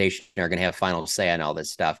organization are going to have final say on all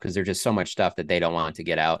this stuff because there's just so much stuff that they don't want to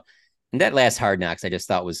get out. And that last Hard Knocks, I just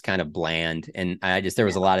thought was kind of bland. And there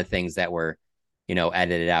was a lot of things that were,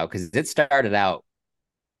 edited out because it started out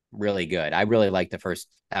really good. I really liked the first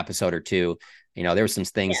episode or two. There were some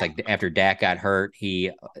things like after Dak got hurt,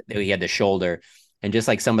 he had the shoulder. And just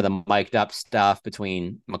like some of the mic'd up stuff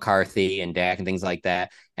between McCarthy and Dak and things like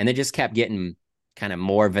that. And they just kept getting kind of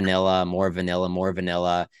more vanilla.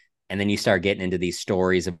 And then you start getting into these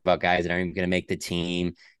stories about guys that aren't even going to make the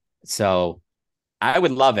team. So I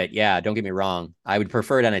would love it. Yeah, don't get me wrong. I would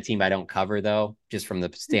prefer it on a team I don't cover, though, just from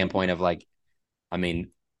the standpoint of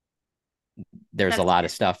there's a lot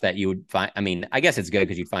of stuff that you would find. I guess it's good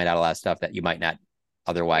because you'd find out a lot of stuff that you might not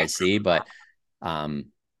otherwise see. But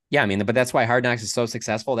yeah, but that's why Hard Knocks is so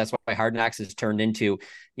successful. That's why Hard Knocks has turned into,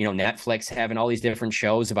 Netflix having all these different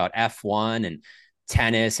shows about F1 and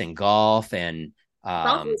tennis and golf and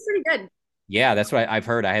golf is pretty good. Yeah, that's what I've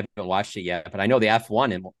heard. I haven't watched it yet, but I know the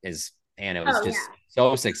F1 is, and it was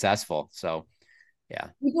so successful. So yeah,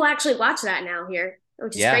 people actually watch that now here,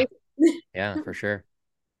 which is crazy. Yeah, for sure.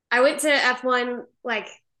 I went to F1 like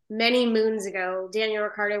many moons ago. Daniel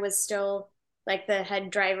Ricciardo was still like the head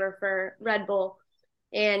driver for Red Bull.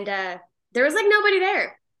 And there was like nobody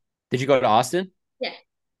there. Did you go to Austin? Yeah.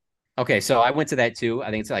 Okay, so I went to that too. I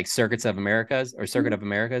think it's like Circuit of Americas.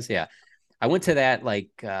 Yeah. I went to that like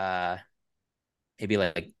maybe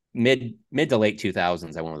like mid to late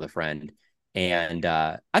 2000s. I went with a friend. And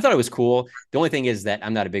I thought it was cool. The only thing is that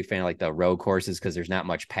I'm not a big fan of like the road courses because there's not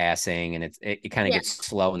much passing and it kind of gets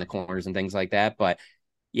slow in the corners and things like that. But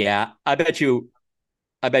yeah, I bet you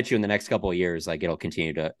in the next couple of years, like it'll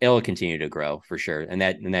continue to grow for sure. And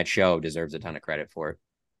that show deserves a ton of credit for it.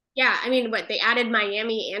 Yeah. What they added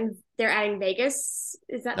Miami and they're adding Vegas.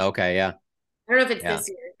 Is that okay? Yeah. I don't know if it's this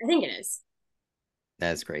year. I think it is.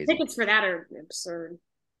 That's crazy. Tickets for that are absurd.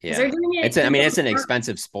 Yeah. They're doing it. It's an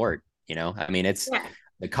expensive sport. It's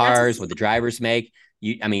the cars, what the drivers make.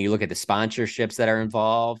 You look at the sponsorships that are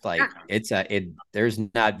involved. Like there's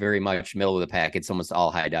not very much middle of the pack. It's almost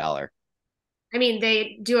all high dollar.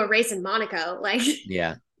 They do a race in Monaco, like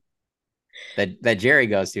yeah. That Jerry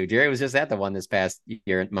goes to. Jerry was just at the one this past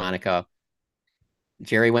year in Monaco.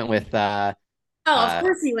 Jerry went with. Of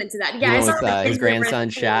course he went to that. Yeah, I saw with his grandson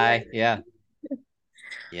Shy. Yeah.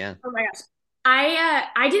 Yeah. Oh my gosh.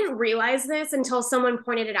 I didn't realize this until someone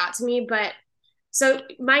pointed it out to me, but so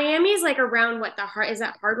Miami's like around is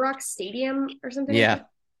that Hard Rock Stadium or something? Yeah.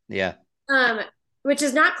 Yeah. Which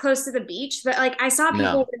is not close to the beach, but like I saw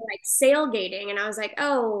people like sailgating and I was like,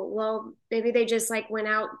 oh, well, maybe they just like went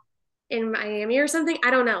out in Miami or something.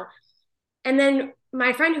 I don't know. And then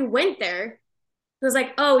my friend who went there was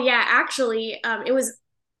like, oh yeah, actually, it was,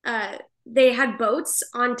 they had boats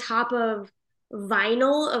on top of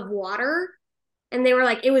vinyl of water. And they were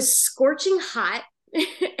like, it was scorching hot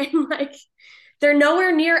and like, they're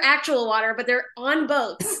nowhere near actual water, but they're on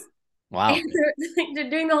boats. Wow. And they're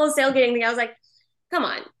doing the whole sailgating thing. I was like, come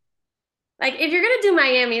on. Like, if you're going to do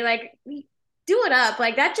Miami, like, do it up.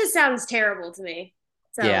 Like, that just sounds terrible to me.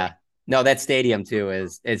 So yeah. No, that stadium, too,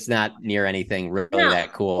 it's not near anything really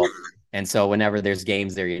that cool. And so whenever there's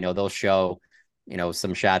games there, they'll show,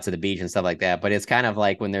 some shots of the beach and stuff like that. But it's kind of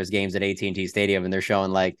like when there's games at AT&T Stadium and they're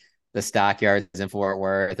showing, like, the stockyards in Fort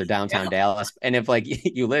Worth or downtown Dallas. And if, like,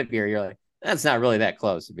 you live here, you're like, that's not really that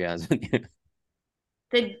close, to be honest with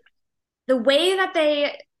you. The way that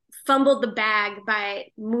they fumbled the bag by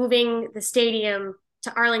moving the stadium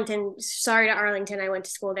to Arlington. Sorry to Arlington. I went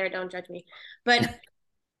to school there. Don't judge me. But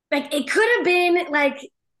like it could have been like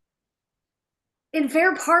in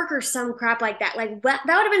Fair Park or some crap like that. Like that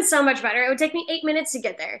would have been so much better. It would take me 8 minutes to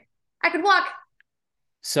get there. I could walk.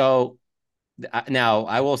 So now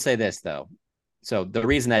I will say this though. So the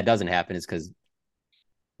reason that doesn't happen is because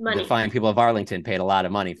the fine people of Arlington paid a lot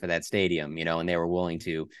of money for that stadium, and they were willing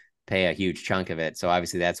to pay a huge chunk of it. So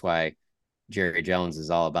obviously that's why Jerry Jones is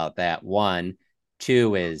all about that. 1,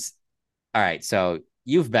 2 is, all right, so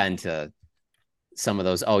you've been to some of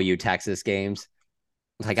those OU Texas games.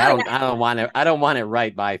 Like Oh, I don't want it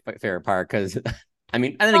right by Fair Park because I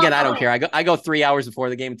mean, and then again, I don't care. I go 3 hours before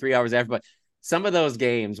the game, 3 hours after, but some of those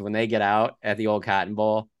games when they get out at the old Cotton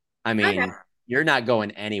Bowl, I mean, okay. you're not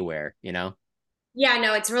going anywhere, you know? Yeah,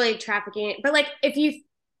 no, it's really trafficking. But like, if you,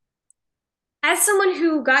 as someone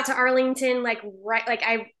who got to Arlington, like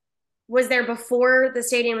I was there before the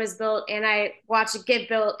stadium was built, and I watched it get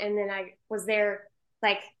built, and then I was there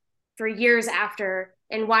like for years after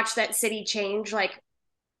and watched that city change like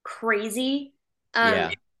crazy. Um,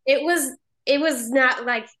 Yeah. it was it was not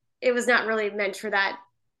like it was not really meant for that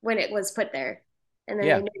when it was put there, and then they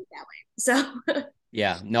Yeah. made it that way. So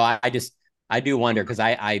Yeah. No, I do wonder because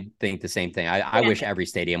I think the same thing. I yeah. wish every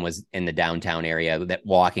stadium was in the downtown area, that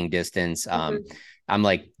walking distance. Mm-hmm. I'm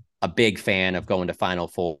like a big fan of going to Final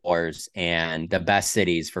Fours, and the best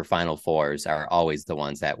cities for Final Fours are always the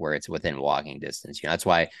ones that where it's within walking distance. You know, that's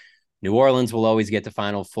why New Orleans will always get the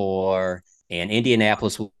Final Four, and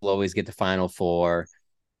Indianapolis will always get the Final Four.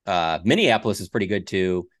 Minneapolis is pretty good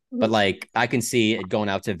too, but Mm-hmm. like I can see it going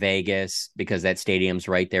out to Vegas because that stadium's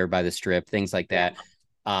right there by the strip, things like Yeah.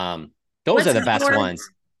 that. Those What's are the best your ones.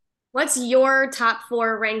 What's your top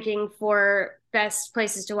four ranking for best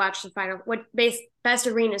places to watch the final? What best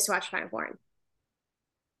arenas to watch Final Four in?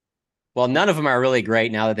 Well, none of them are really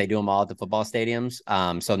great now that they do them all at the football stadiums.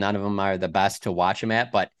 So none of them are the best to watch them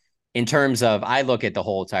at. But in terms of, I look at the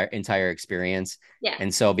whole entire experience, Yeah,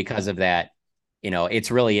 and so because of that, you know,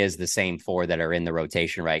 it's really is the same four that are in the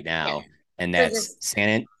rotation right yeah. now, and So that's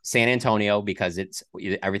San Antonio because it's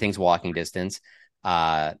everything's walking distance.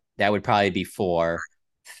 That would probably be four.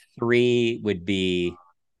 Three would be,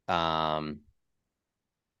 um,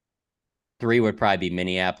 three would probably be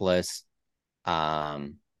Minneapolis.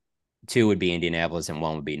 Um, Two would be Indianapolis, and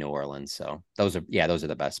one would be New Orleans. So those are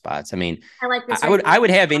the best spots. I mean, I like this. I would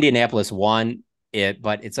have Indianapolis one,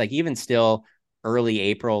 but it's like even still early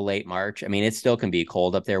April, late March. I mean, it still can be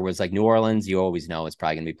cold up there. Was like New Orleans, you always know it's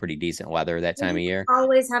probably gonna be pretty decent weather that time of year.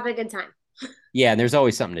 Always have a good time. Yeah, and there's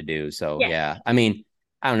always something to do. So Yeah, yeah, I mean,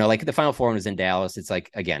 I don't know. Like the Final Four was in Dallas. It's like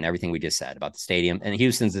again everything we just said about the stadium, and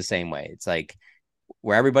Houston's the same way. It's like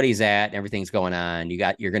where everybody's at and everything's going on.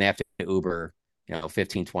 You're gonna have to Uber,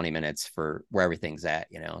 15, 20 minutes for where everything's at.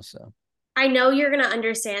 So I know you're gonna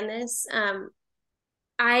understand this.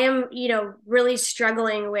 I am, really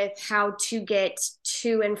struggling with how to get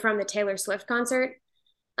to and from the Taylor Swift concert.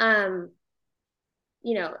 Um,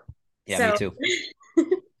 you know, yeah, me so too.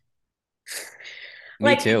 Me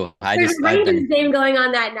like too. there's a I've Ravens been. game going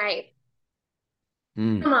on that night.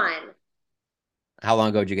 Come on, How long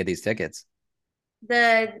ago did you get these tickets?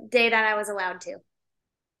 the day that I was allowed to. I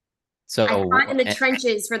So, fought in the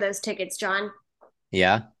trenches for those tickets, John.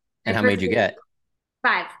 yeah. And I how many did you get?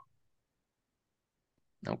 5.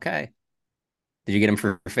 Okay. Did you get them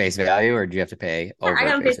for face value or did you have to pay Yeah, I over got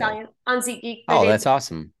them face face value? value on SeatGeek. Oh, that's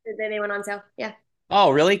awesome. The day they went on sale. Yeah.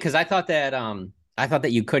 Oh, really? Because I thought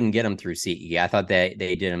that you couldn't get them through CE. I thought that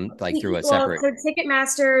they did them like through a Well, separate. so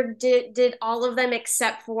Ticketmaster did all of them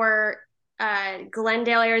except for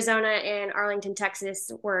Glendale, Arizona, and Arlington,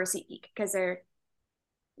 Texas were SeatGeek because they're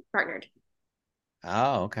partnered.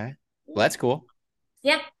 Oh, okay. Well, that's cool.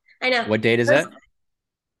 Yeah, I know. What date is it?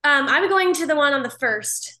 I'm going to the one on the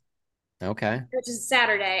 1st, Okay. which is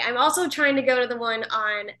Saturday. I'm also trying to go to the one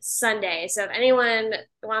on Sunday. So if anyone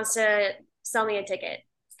wants to sell me a ticket,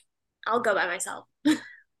 I'll go by myself.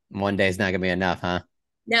 One day is not gonna be enough, huh?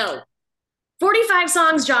 No. 45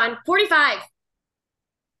 songs, John. 45.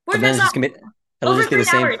 But then 45 it's just songs. gonna be, it'll Over just be the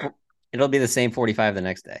 3 same. hours. It'll be the same 45 the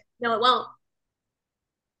next day. No, it won't.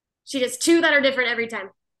 She does 2 that are different every time.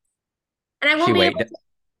 And I won't She be wait. able to.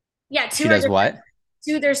 Yeah, 2 She are does different.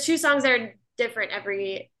 what? There's 2 songs that are different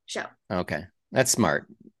every show. Okay, that's smart.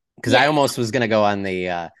 Because Yeah. I almost was gonna go on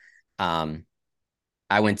the.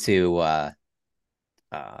 I went to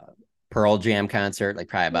Pearl Jam concert like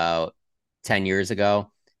probably about 10 years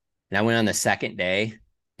ago, and I went on the second day,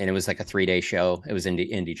 and it was like a 3-day show. It was in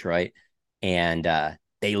Detroit, and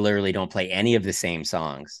they literally don't play any of the same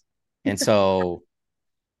songs, and so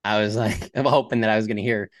I was like, I'm hoping that I was going to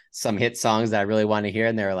hear some hit songs that I really want to hear.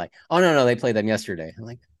 And they were like, oh, no, they played them yesterday. I'm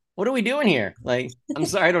like, what are we doing here? Like, I'm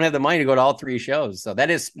sorry, I don't have the money to go to all 3 shows. So that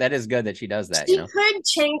is good that she does that.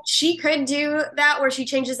 She could do that where she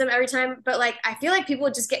changes them every time. But like, I feel like people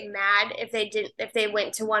would just get mad if they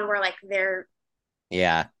went to one where like their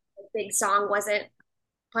big song wasn't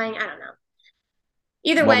playing. I don't know.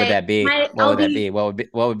 Either What way, would that be?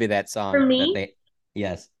 What would be that song for me? that they?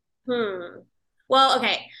 Yes. Well,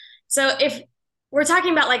 okay. So if we're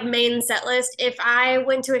talking about like main set list, if I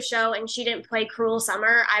went to a show and she didn't play Cruel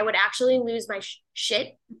Summer, I would actually lose my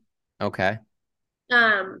shit. Okay.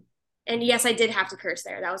 And yes, I did have to curse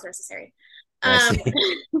there. That was necessary. I see.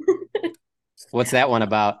 What's that one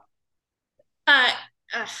about? uh,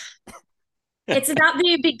 uh, it's about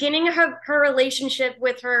the beginning of her relationship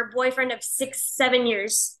with her boyfriend of 6-7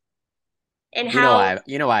 years, and how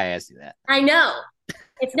You know why I asked you that. I know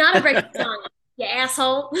it's not a breakup song, you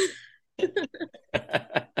asshole.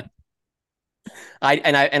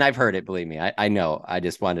 I've heard it. Believe me, I know. I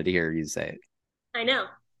just wanted to hear you say it. I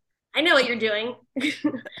know what you're doing.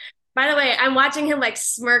 By the way, I'm watching him like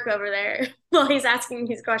smirk over there while he's asking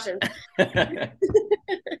these questions.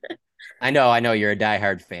 I know you're a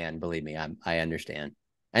diehard fan. Believe me, I understand,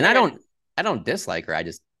 and I don't dislike her. I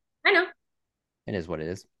know it is what it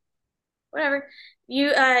is. Whatever.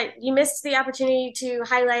 You missed the opportunity to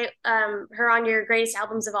highlight her on your greatest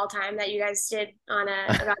albums of all time that you guys did on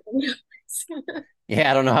about Yeah,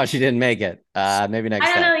 I don't know how she didn't make it. Maybe next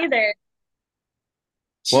time. I don't know either.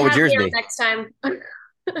 What would yours be? Next time.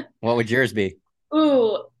 What would yours be?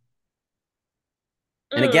 Ooh.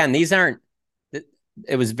 And again, these aren't.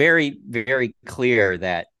 It was very, very clear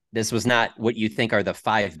that this was not what you think are the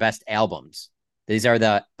 5 best albums. These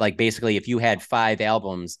are basically if you had 5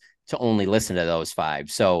 albums to only listen to those 5.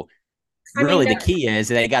 So really the key is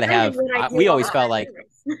they got to have, we always felt like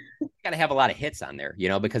got to have a lot of hits on there,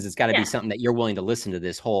 because it's got to be something that you're willing to listen to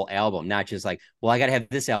this whole album, not just like, well, I got to have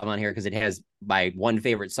this album on here because it has my one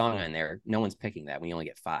favorite song on there. No one's picking that when you only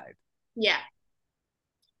get 5. Yeah.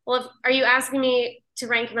 Well, are you asking me to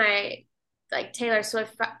rank my Taylor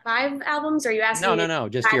Swift 5 albums? Or are you asking No,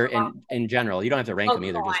 just your in general. You don't have to rank them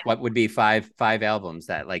either. Just what would be five albums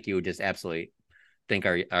that you would just absolutely think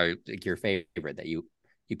are your favorite that you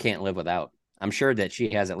can't live without. I'm sure that she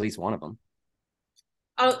has at least one of them.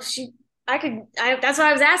 Oh, that's what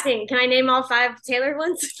I was asking. Can I name all 5 Taylor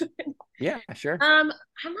ones? Yeah, sure. I'm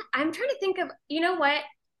trying to think of, you know what?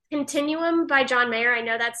 Continuum by John Mayer. I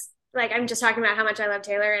know that's I'm just talking about how much I love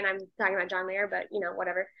Taylor and I'm talking about John Mayer, but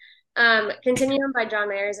whatever. Continuum by John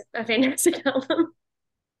Mayer is a fantastic album.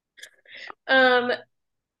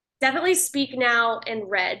 Definitely Speak Now and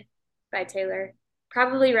Red by Taylor.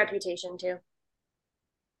 Probably Reputation too.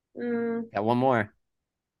 Got one more.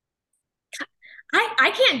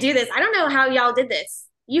 I can't do this. I don't know how y'all did this.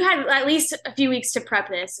 You had at least a few weeks to prep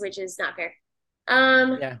this, which is not fair.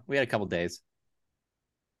 Yeah, we had a couple days.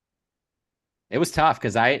 It was tough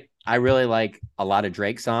because I really like a lot of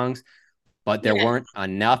Drake songs, but there weren't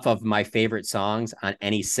enough of my favorite songs on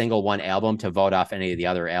any single one album to vote off any of the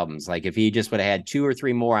other albums. Like if he just would have had 2 or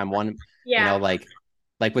 3 more on one, like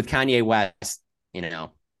with Kanye West,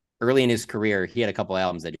 early in his career, he had a couple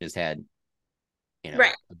albums that just had,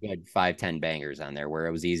 a good 5-10 bangers on there where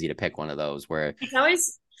it was easy to pick one of those. Where it's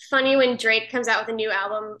always funny when Drake comes out with a new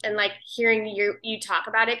album and hearing you talk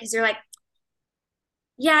about it, because you're like,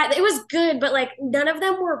 yeah, it was good, but none of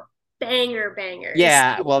them were bangers.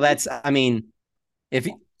 Yeah, well, if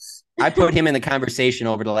I put him in the conversation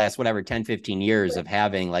over the last 10, 15 years of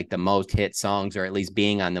having the most hit songs, or at least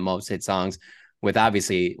being on the most hit songs, with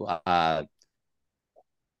obviously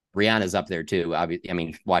Rihanna's up there too.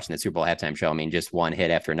 Watching the Super Bowl halftime show, just one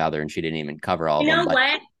hit after another, and she didn't even cover all of them.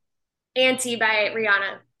 What? Anti by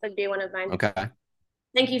Rihanna would be one of mine. Okay.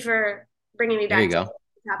 Thank you for bringing me back. There you go.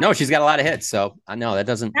 No, she's got a lot of hits, so I know that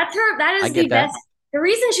doesn't. That's her. That is the best. The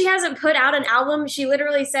reason she hasn't put out an album, she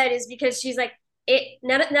literally said, is because she's like,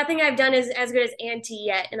 nothing I've done is as good as Anti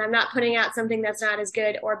yet, and I'm not putting out something that's not as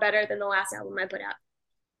good or better than the last album I put out.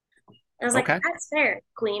 I was like, that's fair,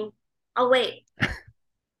 Queen. I'll wait.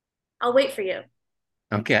 I'll wait for you.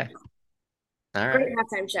 Okay. All right. Great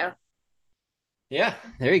halftime show. Yeah,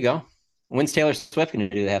 there you go. When's Taylor Swift going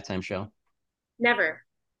to do the halftime show? Never.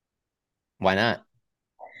 Why not?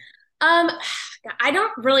 I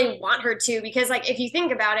don't really want her to, because if you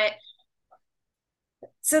think about it,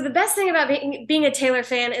 so the best thing about being a Taylor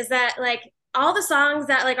fan is that all the songs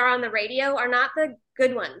that are on the radio are not the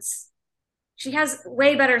good ones. She has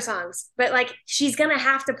way better songs, but she's gonna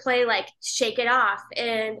have to play Shake It Off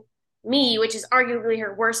and Me, which is arguably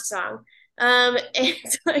her worst song. And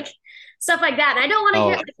stuff like that. And I don't want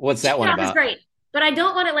to hear what's that one about? Is great. But I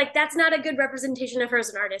don't want to that's not a good representation of her as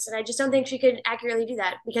an artist. And I just don't think she could accurately do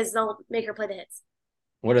that, because they'll make her play the hits.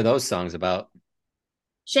 What are those songs about?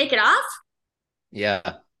 Shake It Off? Yeah.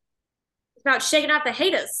 It's about shaking off the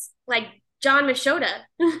haters, like John Machota.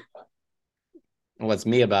 What's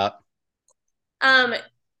Me about?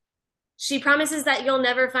 She promises that you'll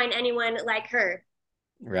never find anyone like her.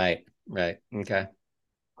 Right. Okay.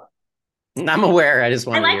 I'm aware. I just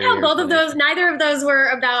want. I like how both of those, neither of those were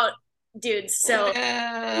about dudes. So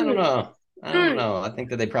I don't know. I think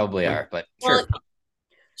that they probably are, but sure.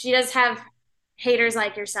 She does have haters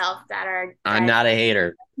like yourself that are. I'm not a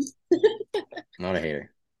hater. Not a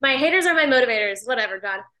hater. My haters are my motivators. Whatever,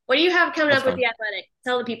 John. What do you have coming That's up with fine. the Athletic?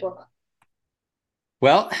 Tell the people.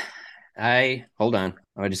 Well, hold on.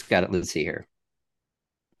 I just got it. Let's see here.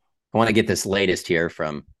 I want to get this latest here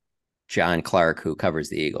from John Clark, who covers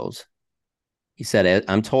the Eagles. He said,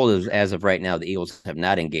 I'm told as of right now, the Eagles have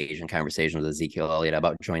not engaged in conversation with Ezekiel Elliott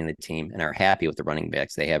about joining the team and are happy with the running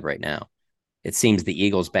backs they have right now. It seems the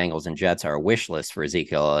Eagles, Bengals, and Jets are a wish list for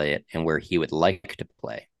Ezekiel Elliott and where he would like to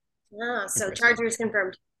play. Ah, so Chargers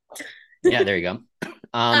confirmed. Yeah, there you go.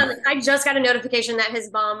 I just got a notification that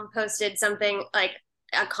his mom posted something like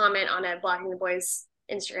a comment on a Blocking the Boys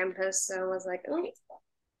Instagram post. So I was like,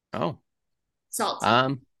 oh, salt.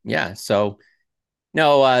 Yeah. So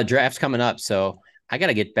no, draft's coming up. So I got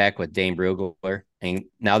to get back with Dane Brugler. And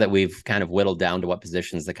now that we've kind of whittled down to what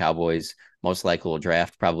positions the Cowboys most likely will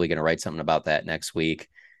draft, probably going to write something about that next week.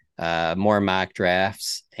 More mock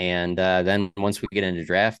drafts. And then once we get into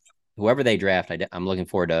draft, whoever they draft, I'm looking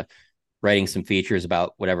forward to writing some features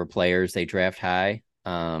about whatever players they draft high.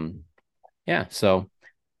 Yeah. So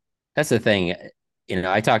that's the thing.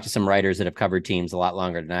 I talked to some writers that have covered teams a lot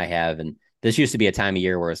longer than I have. And this used to be a time of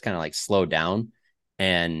year where it's kind of like slowed down.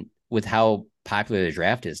 And with how popular the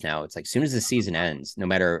draft is now, it's like as soon as the season ends, no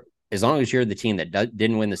matter, as long as you're the team that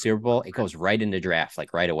didn't win the Super Bowl, it goes right into draft,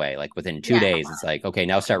 like right away. Like within 2 days, it's like, okay,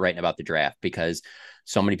 now start writing about the draft because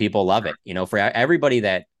so many people love it. For everybody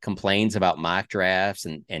that complains about mock drafts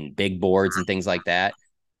and big boards and things like that,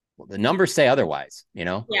 well, the numbers say otherwise,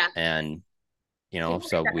 Yeah. And,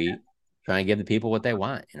 so we try and give the people what they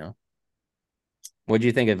want, What do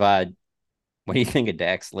you think of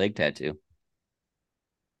Dak's leg tattoo?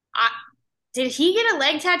 Did he get a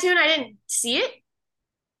leg tattoo and I didn't see it?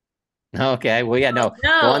 Okay. Well, yeah, no. Go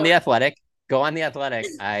on the Athletic.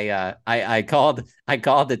 I called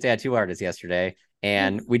the tattoo artist yesterday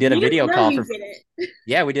and we did a video call for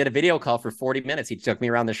we did a video call for 40 minutes. He took me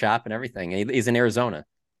around the shop and everything. He's in Arizona.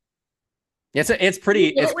 It's pretty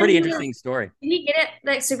interesting story. Did he get it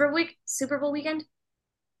like Super Bowl weekend?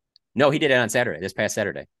 No, he did it on Saturday, this past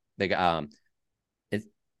Saturday.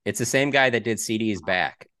 It's the same guy that did CD's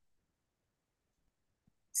back.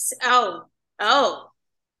 Oh,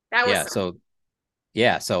 that was so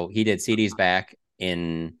he did CD's back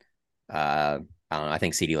in I don't know, I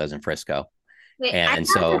think CD lives in Frisco. Wait,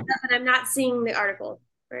 but I'm not seeing the article.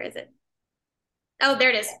 Where is it? Oh, there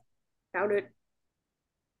it is. Found it.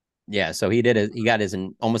 Yeah, so he got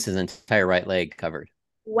almost his entire right leg covered.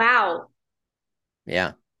 Wow.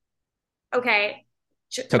 Yeah. Okay.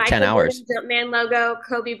 Took 10 hours. Jumpman logo,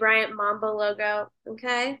 Kobe Bryant Mamba logo.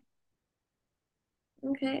 Okay.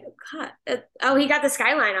 God. He got the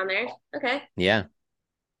skyline on there. Okay. Yeah.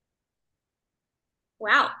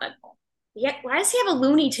 Wow. Yeah. Why does he have a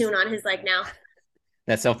Looney Tune on his leg now?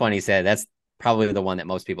 That's so funny. He said that's probably the one that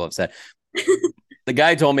most people have said. The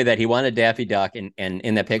guy told me that he wanted Daffy Duck, and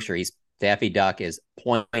in that picture, Daffy Duck is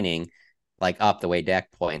pointing like up the way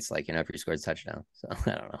Dak points, like if he scores a touchdown. So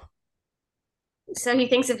I don't know. So he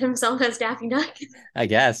thinks of himself as Daffy Duck. I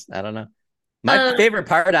guess I don't know. My favorite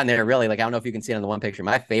part on there, really, like I don't know if you can see it on the one picture.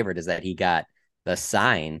 My favorite is that he got the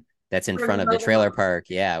sign that's in front of the trailer park.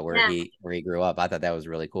 Yeah, where he grew up. I thought that was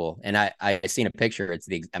really cool. And I seen a picture.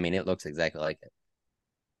 It looks exactly like it.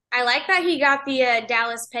 I like that he got the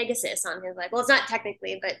Dallas Pegasus on his leg. Well, it's not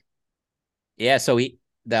technically, but yeah. So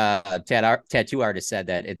the tattoo artist said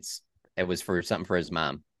that it was for something for his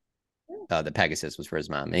mom. The Pegasus was for his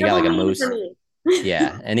mom. And he got like a moose.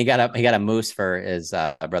 Yeah, and he got a moose for his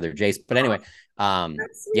brother Jace. But anyway,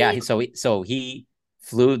 so he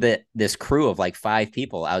flew this crew of like 5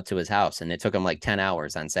 people out to his house, and it took him like 10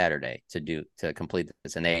 hours on Saturday to complete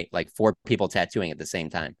this, and they like 4 people tattooing at the same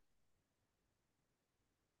time.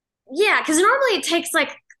 Yeah, because normally it takes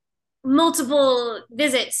like multiple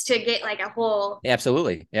visits to get like a whole.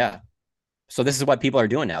 Absolutely, yeah. So this is what people are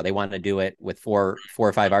doing now. They want to do it with 4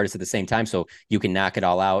 or 5 artists at the same time, so you can knock it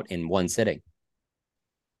all out in one sitting.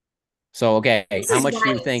 So, okay, how much do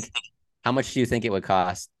you think it would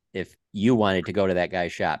cost if you wanted to go to that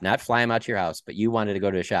guy's shop, not fly him out to your house, but you wanted to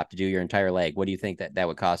go to a shop to do your entire leg? What do you think that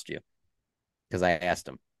would cost you? Because I asked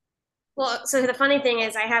him. Well, so the funny thing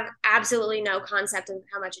is I have absolutely no concept of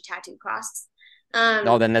how much a tattoo costs.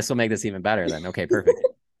 Then this will make this even better then. Okay, perfect.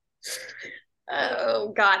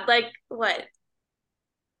 Oh God, like what?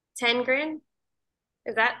 10 grand?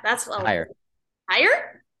 That's higher?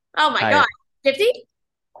 Higher? Oh my God. 50?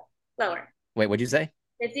 Lower. Wait, what'd you say?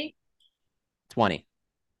 50? 20.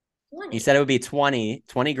 He said it would be 20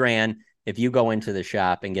 grand if you go into the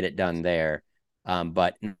shop and get it done there.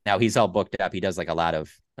 But now he's all booked up. He does like a lot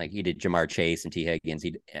of Like he did Jamar Chase and T Higgins.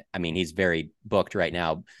 He's very booked right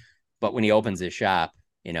now, but when he opens his shop,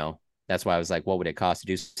 that's why I was like, what would it cost to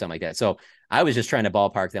do something like that? So I was just trying to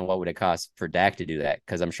ballpark then what would it cost for Dak to do that?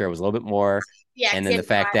 Because I'm sure it was a little bit more. Yeah. And then the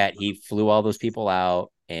fact that he flew all those people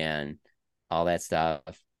out and all that stuff.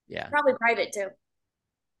 Yeah. Probably private too.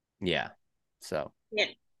 Yeah. So. Yeah.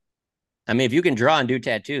 I mean, if you can draw and do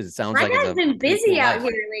tattoos, it sounds like it's been busy out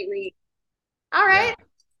here lately. All right. Yeah.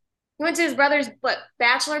 He went to his brother's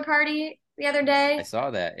bachelor party the other day. I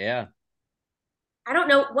saw that. Yeah. I don't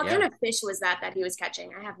know what kind of fish was that he was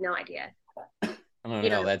catching. I have no idea. I don't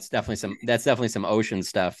know. That's definitely some ocean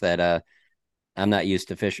stuff that I'm not used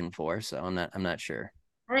to fishing for, so I'm not sure.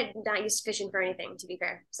 I'm not used to fishing for anything, to be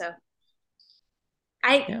fair. So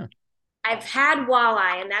I've had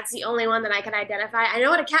walleye, and that's the only one that I can identify. I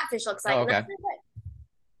know what a catfish looks like. Oh, okay.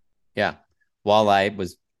 Yeah. Walleye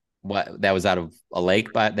was what? That was out of a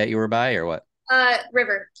lake that you were by, or what?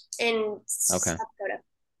 River in South Dakota.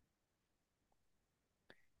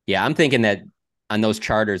 Yeah, I'm thinking that on those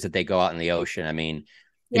charters that they go out in the ocean, I mean,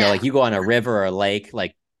 like you go on a river or a lake,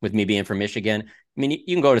 like with me being from Michigan, I mean,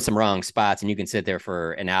 you can go to some wrong spots and you can sit there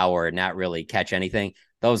for an hour and not really catch anything.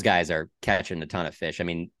 Those guys are catching a ton of fish. I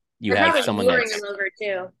mean, you have someone that's them over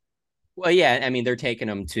too. Well, yeah, I mean, they're taking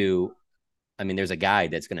them to. I mean, there's a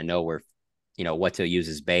guide that's going to know where, what to use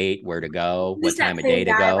as bait, where to go, what time of day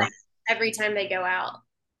to go. Like, every time they go out.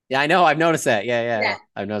 Yeah, I know. I've noticed that. Yeah.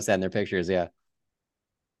 I've noticed that in their pictures. Yeah.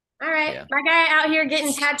 All right, my guy out here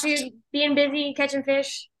getting tattooed, being busy, catching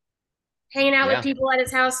fish, hanging out with people at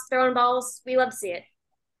his house, throwing balls. We love to see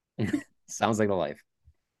it. Sounds like the life.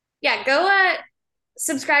 Yeah, go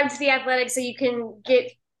subscribe to The Athletic so you can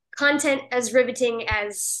get content as riveting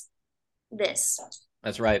as this.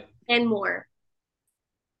 That's right. And more.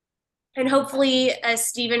 And hopefully a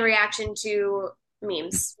Steven reaction to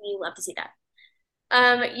memes. We love to see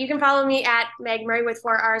that. You can follow me at Meg Murray with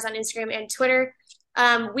 4 R's on Instagram and Twitter.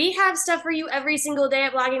 We have stuff for you every single day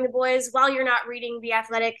at Blogging the Boys. While you're not reading The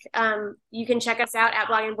Athletic, you can check us out at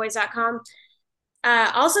bloggingboys.com.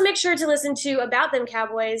 Also make sure to listen to About Them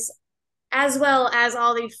Cowboys, as well as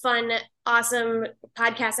all the fun, awesome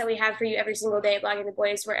podcasts that we have for you every single day at Blogging the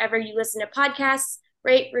Boys. Wherever you listen to podcasts,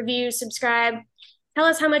 rate, review, subscribe. Tell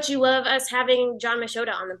us how much you love us having John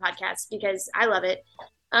Machota on the podcast, because I love it.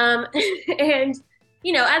 And,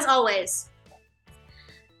 as always,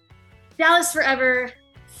 Dallas forever,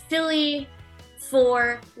 Philly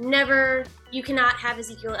for never. You cannot have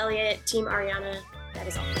Ezekiel Elliott, Team Ariana. That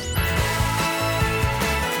is all.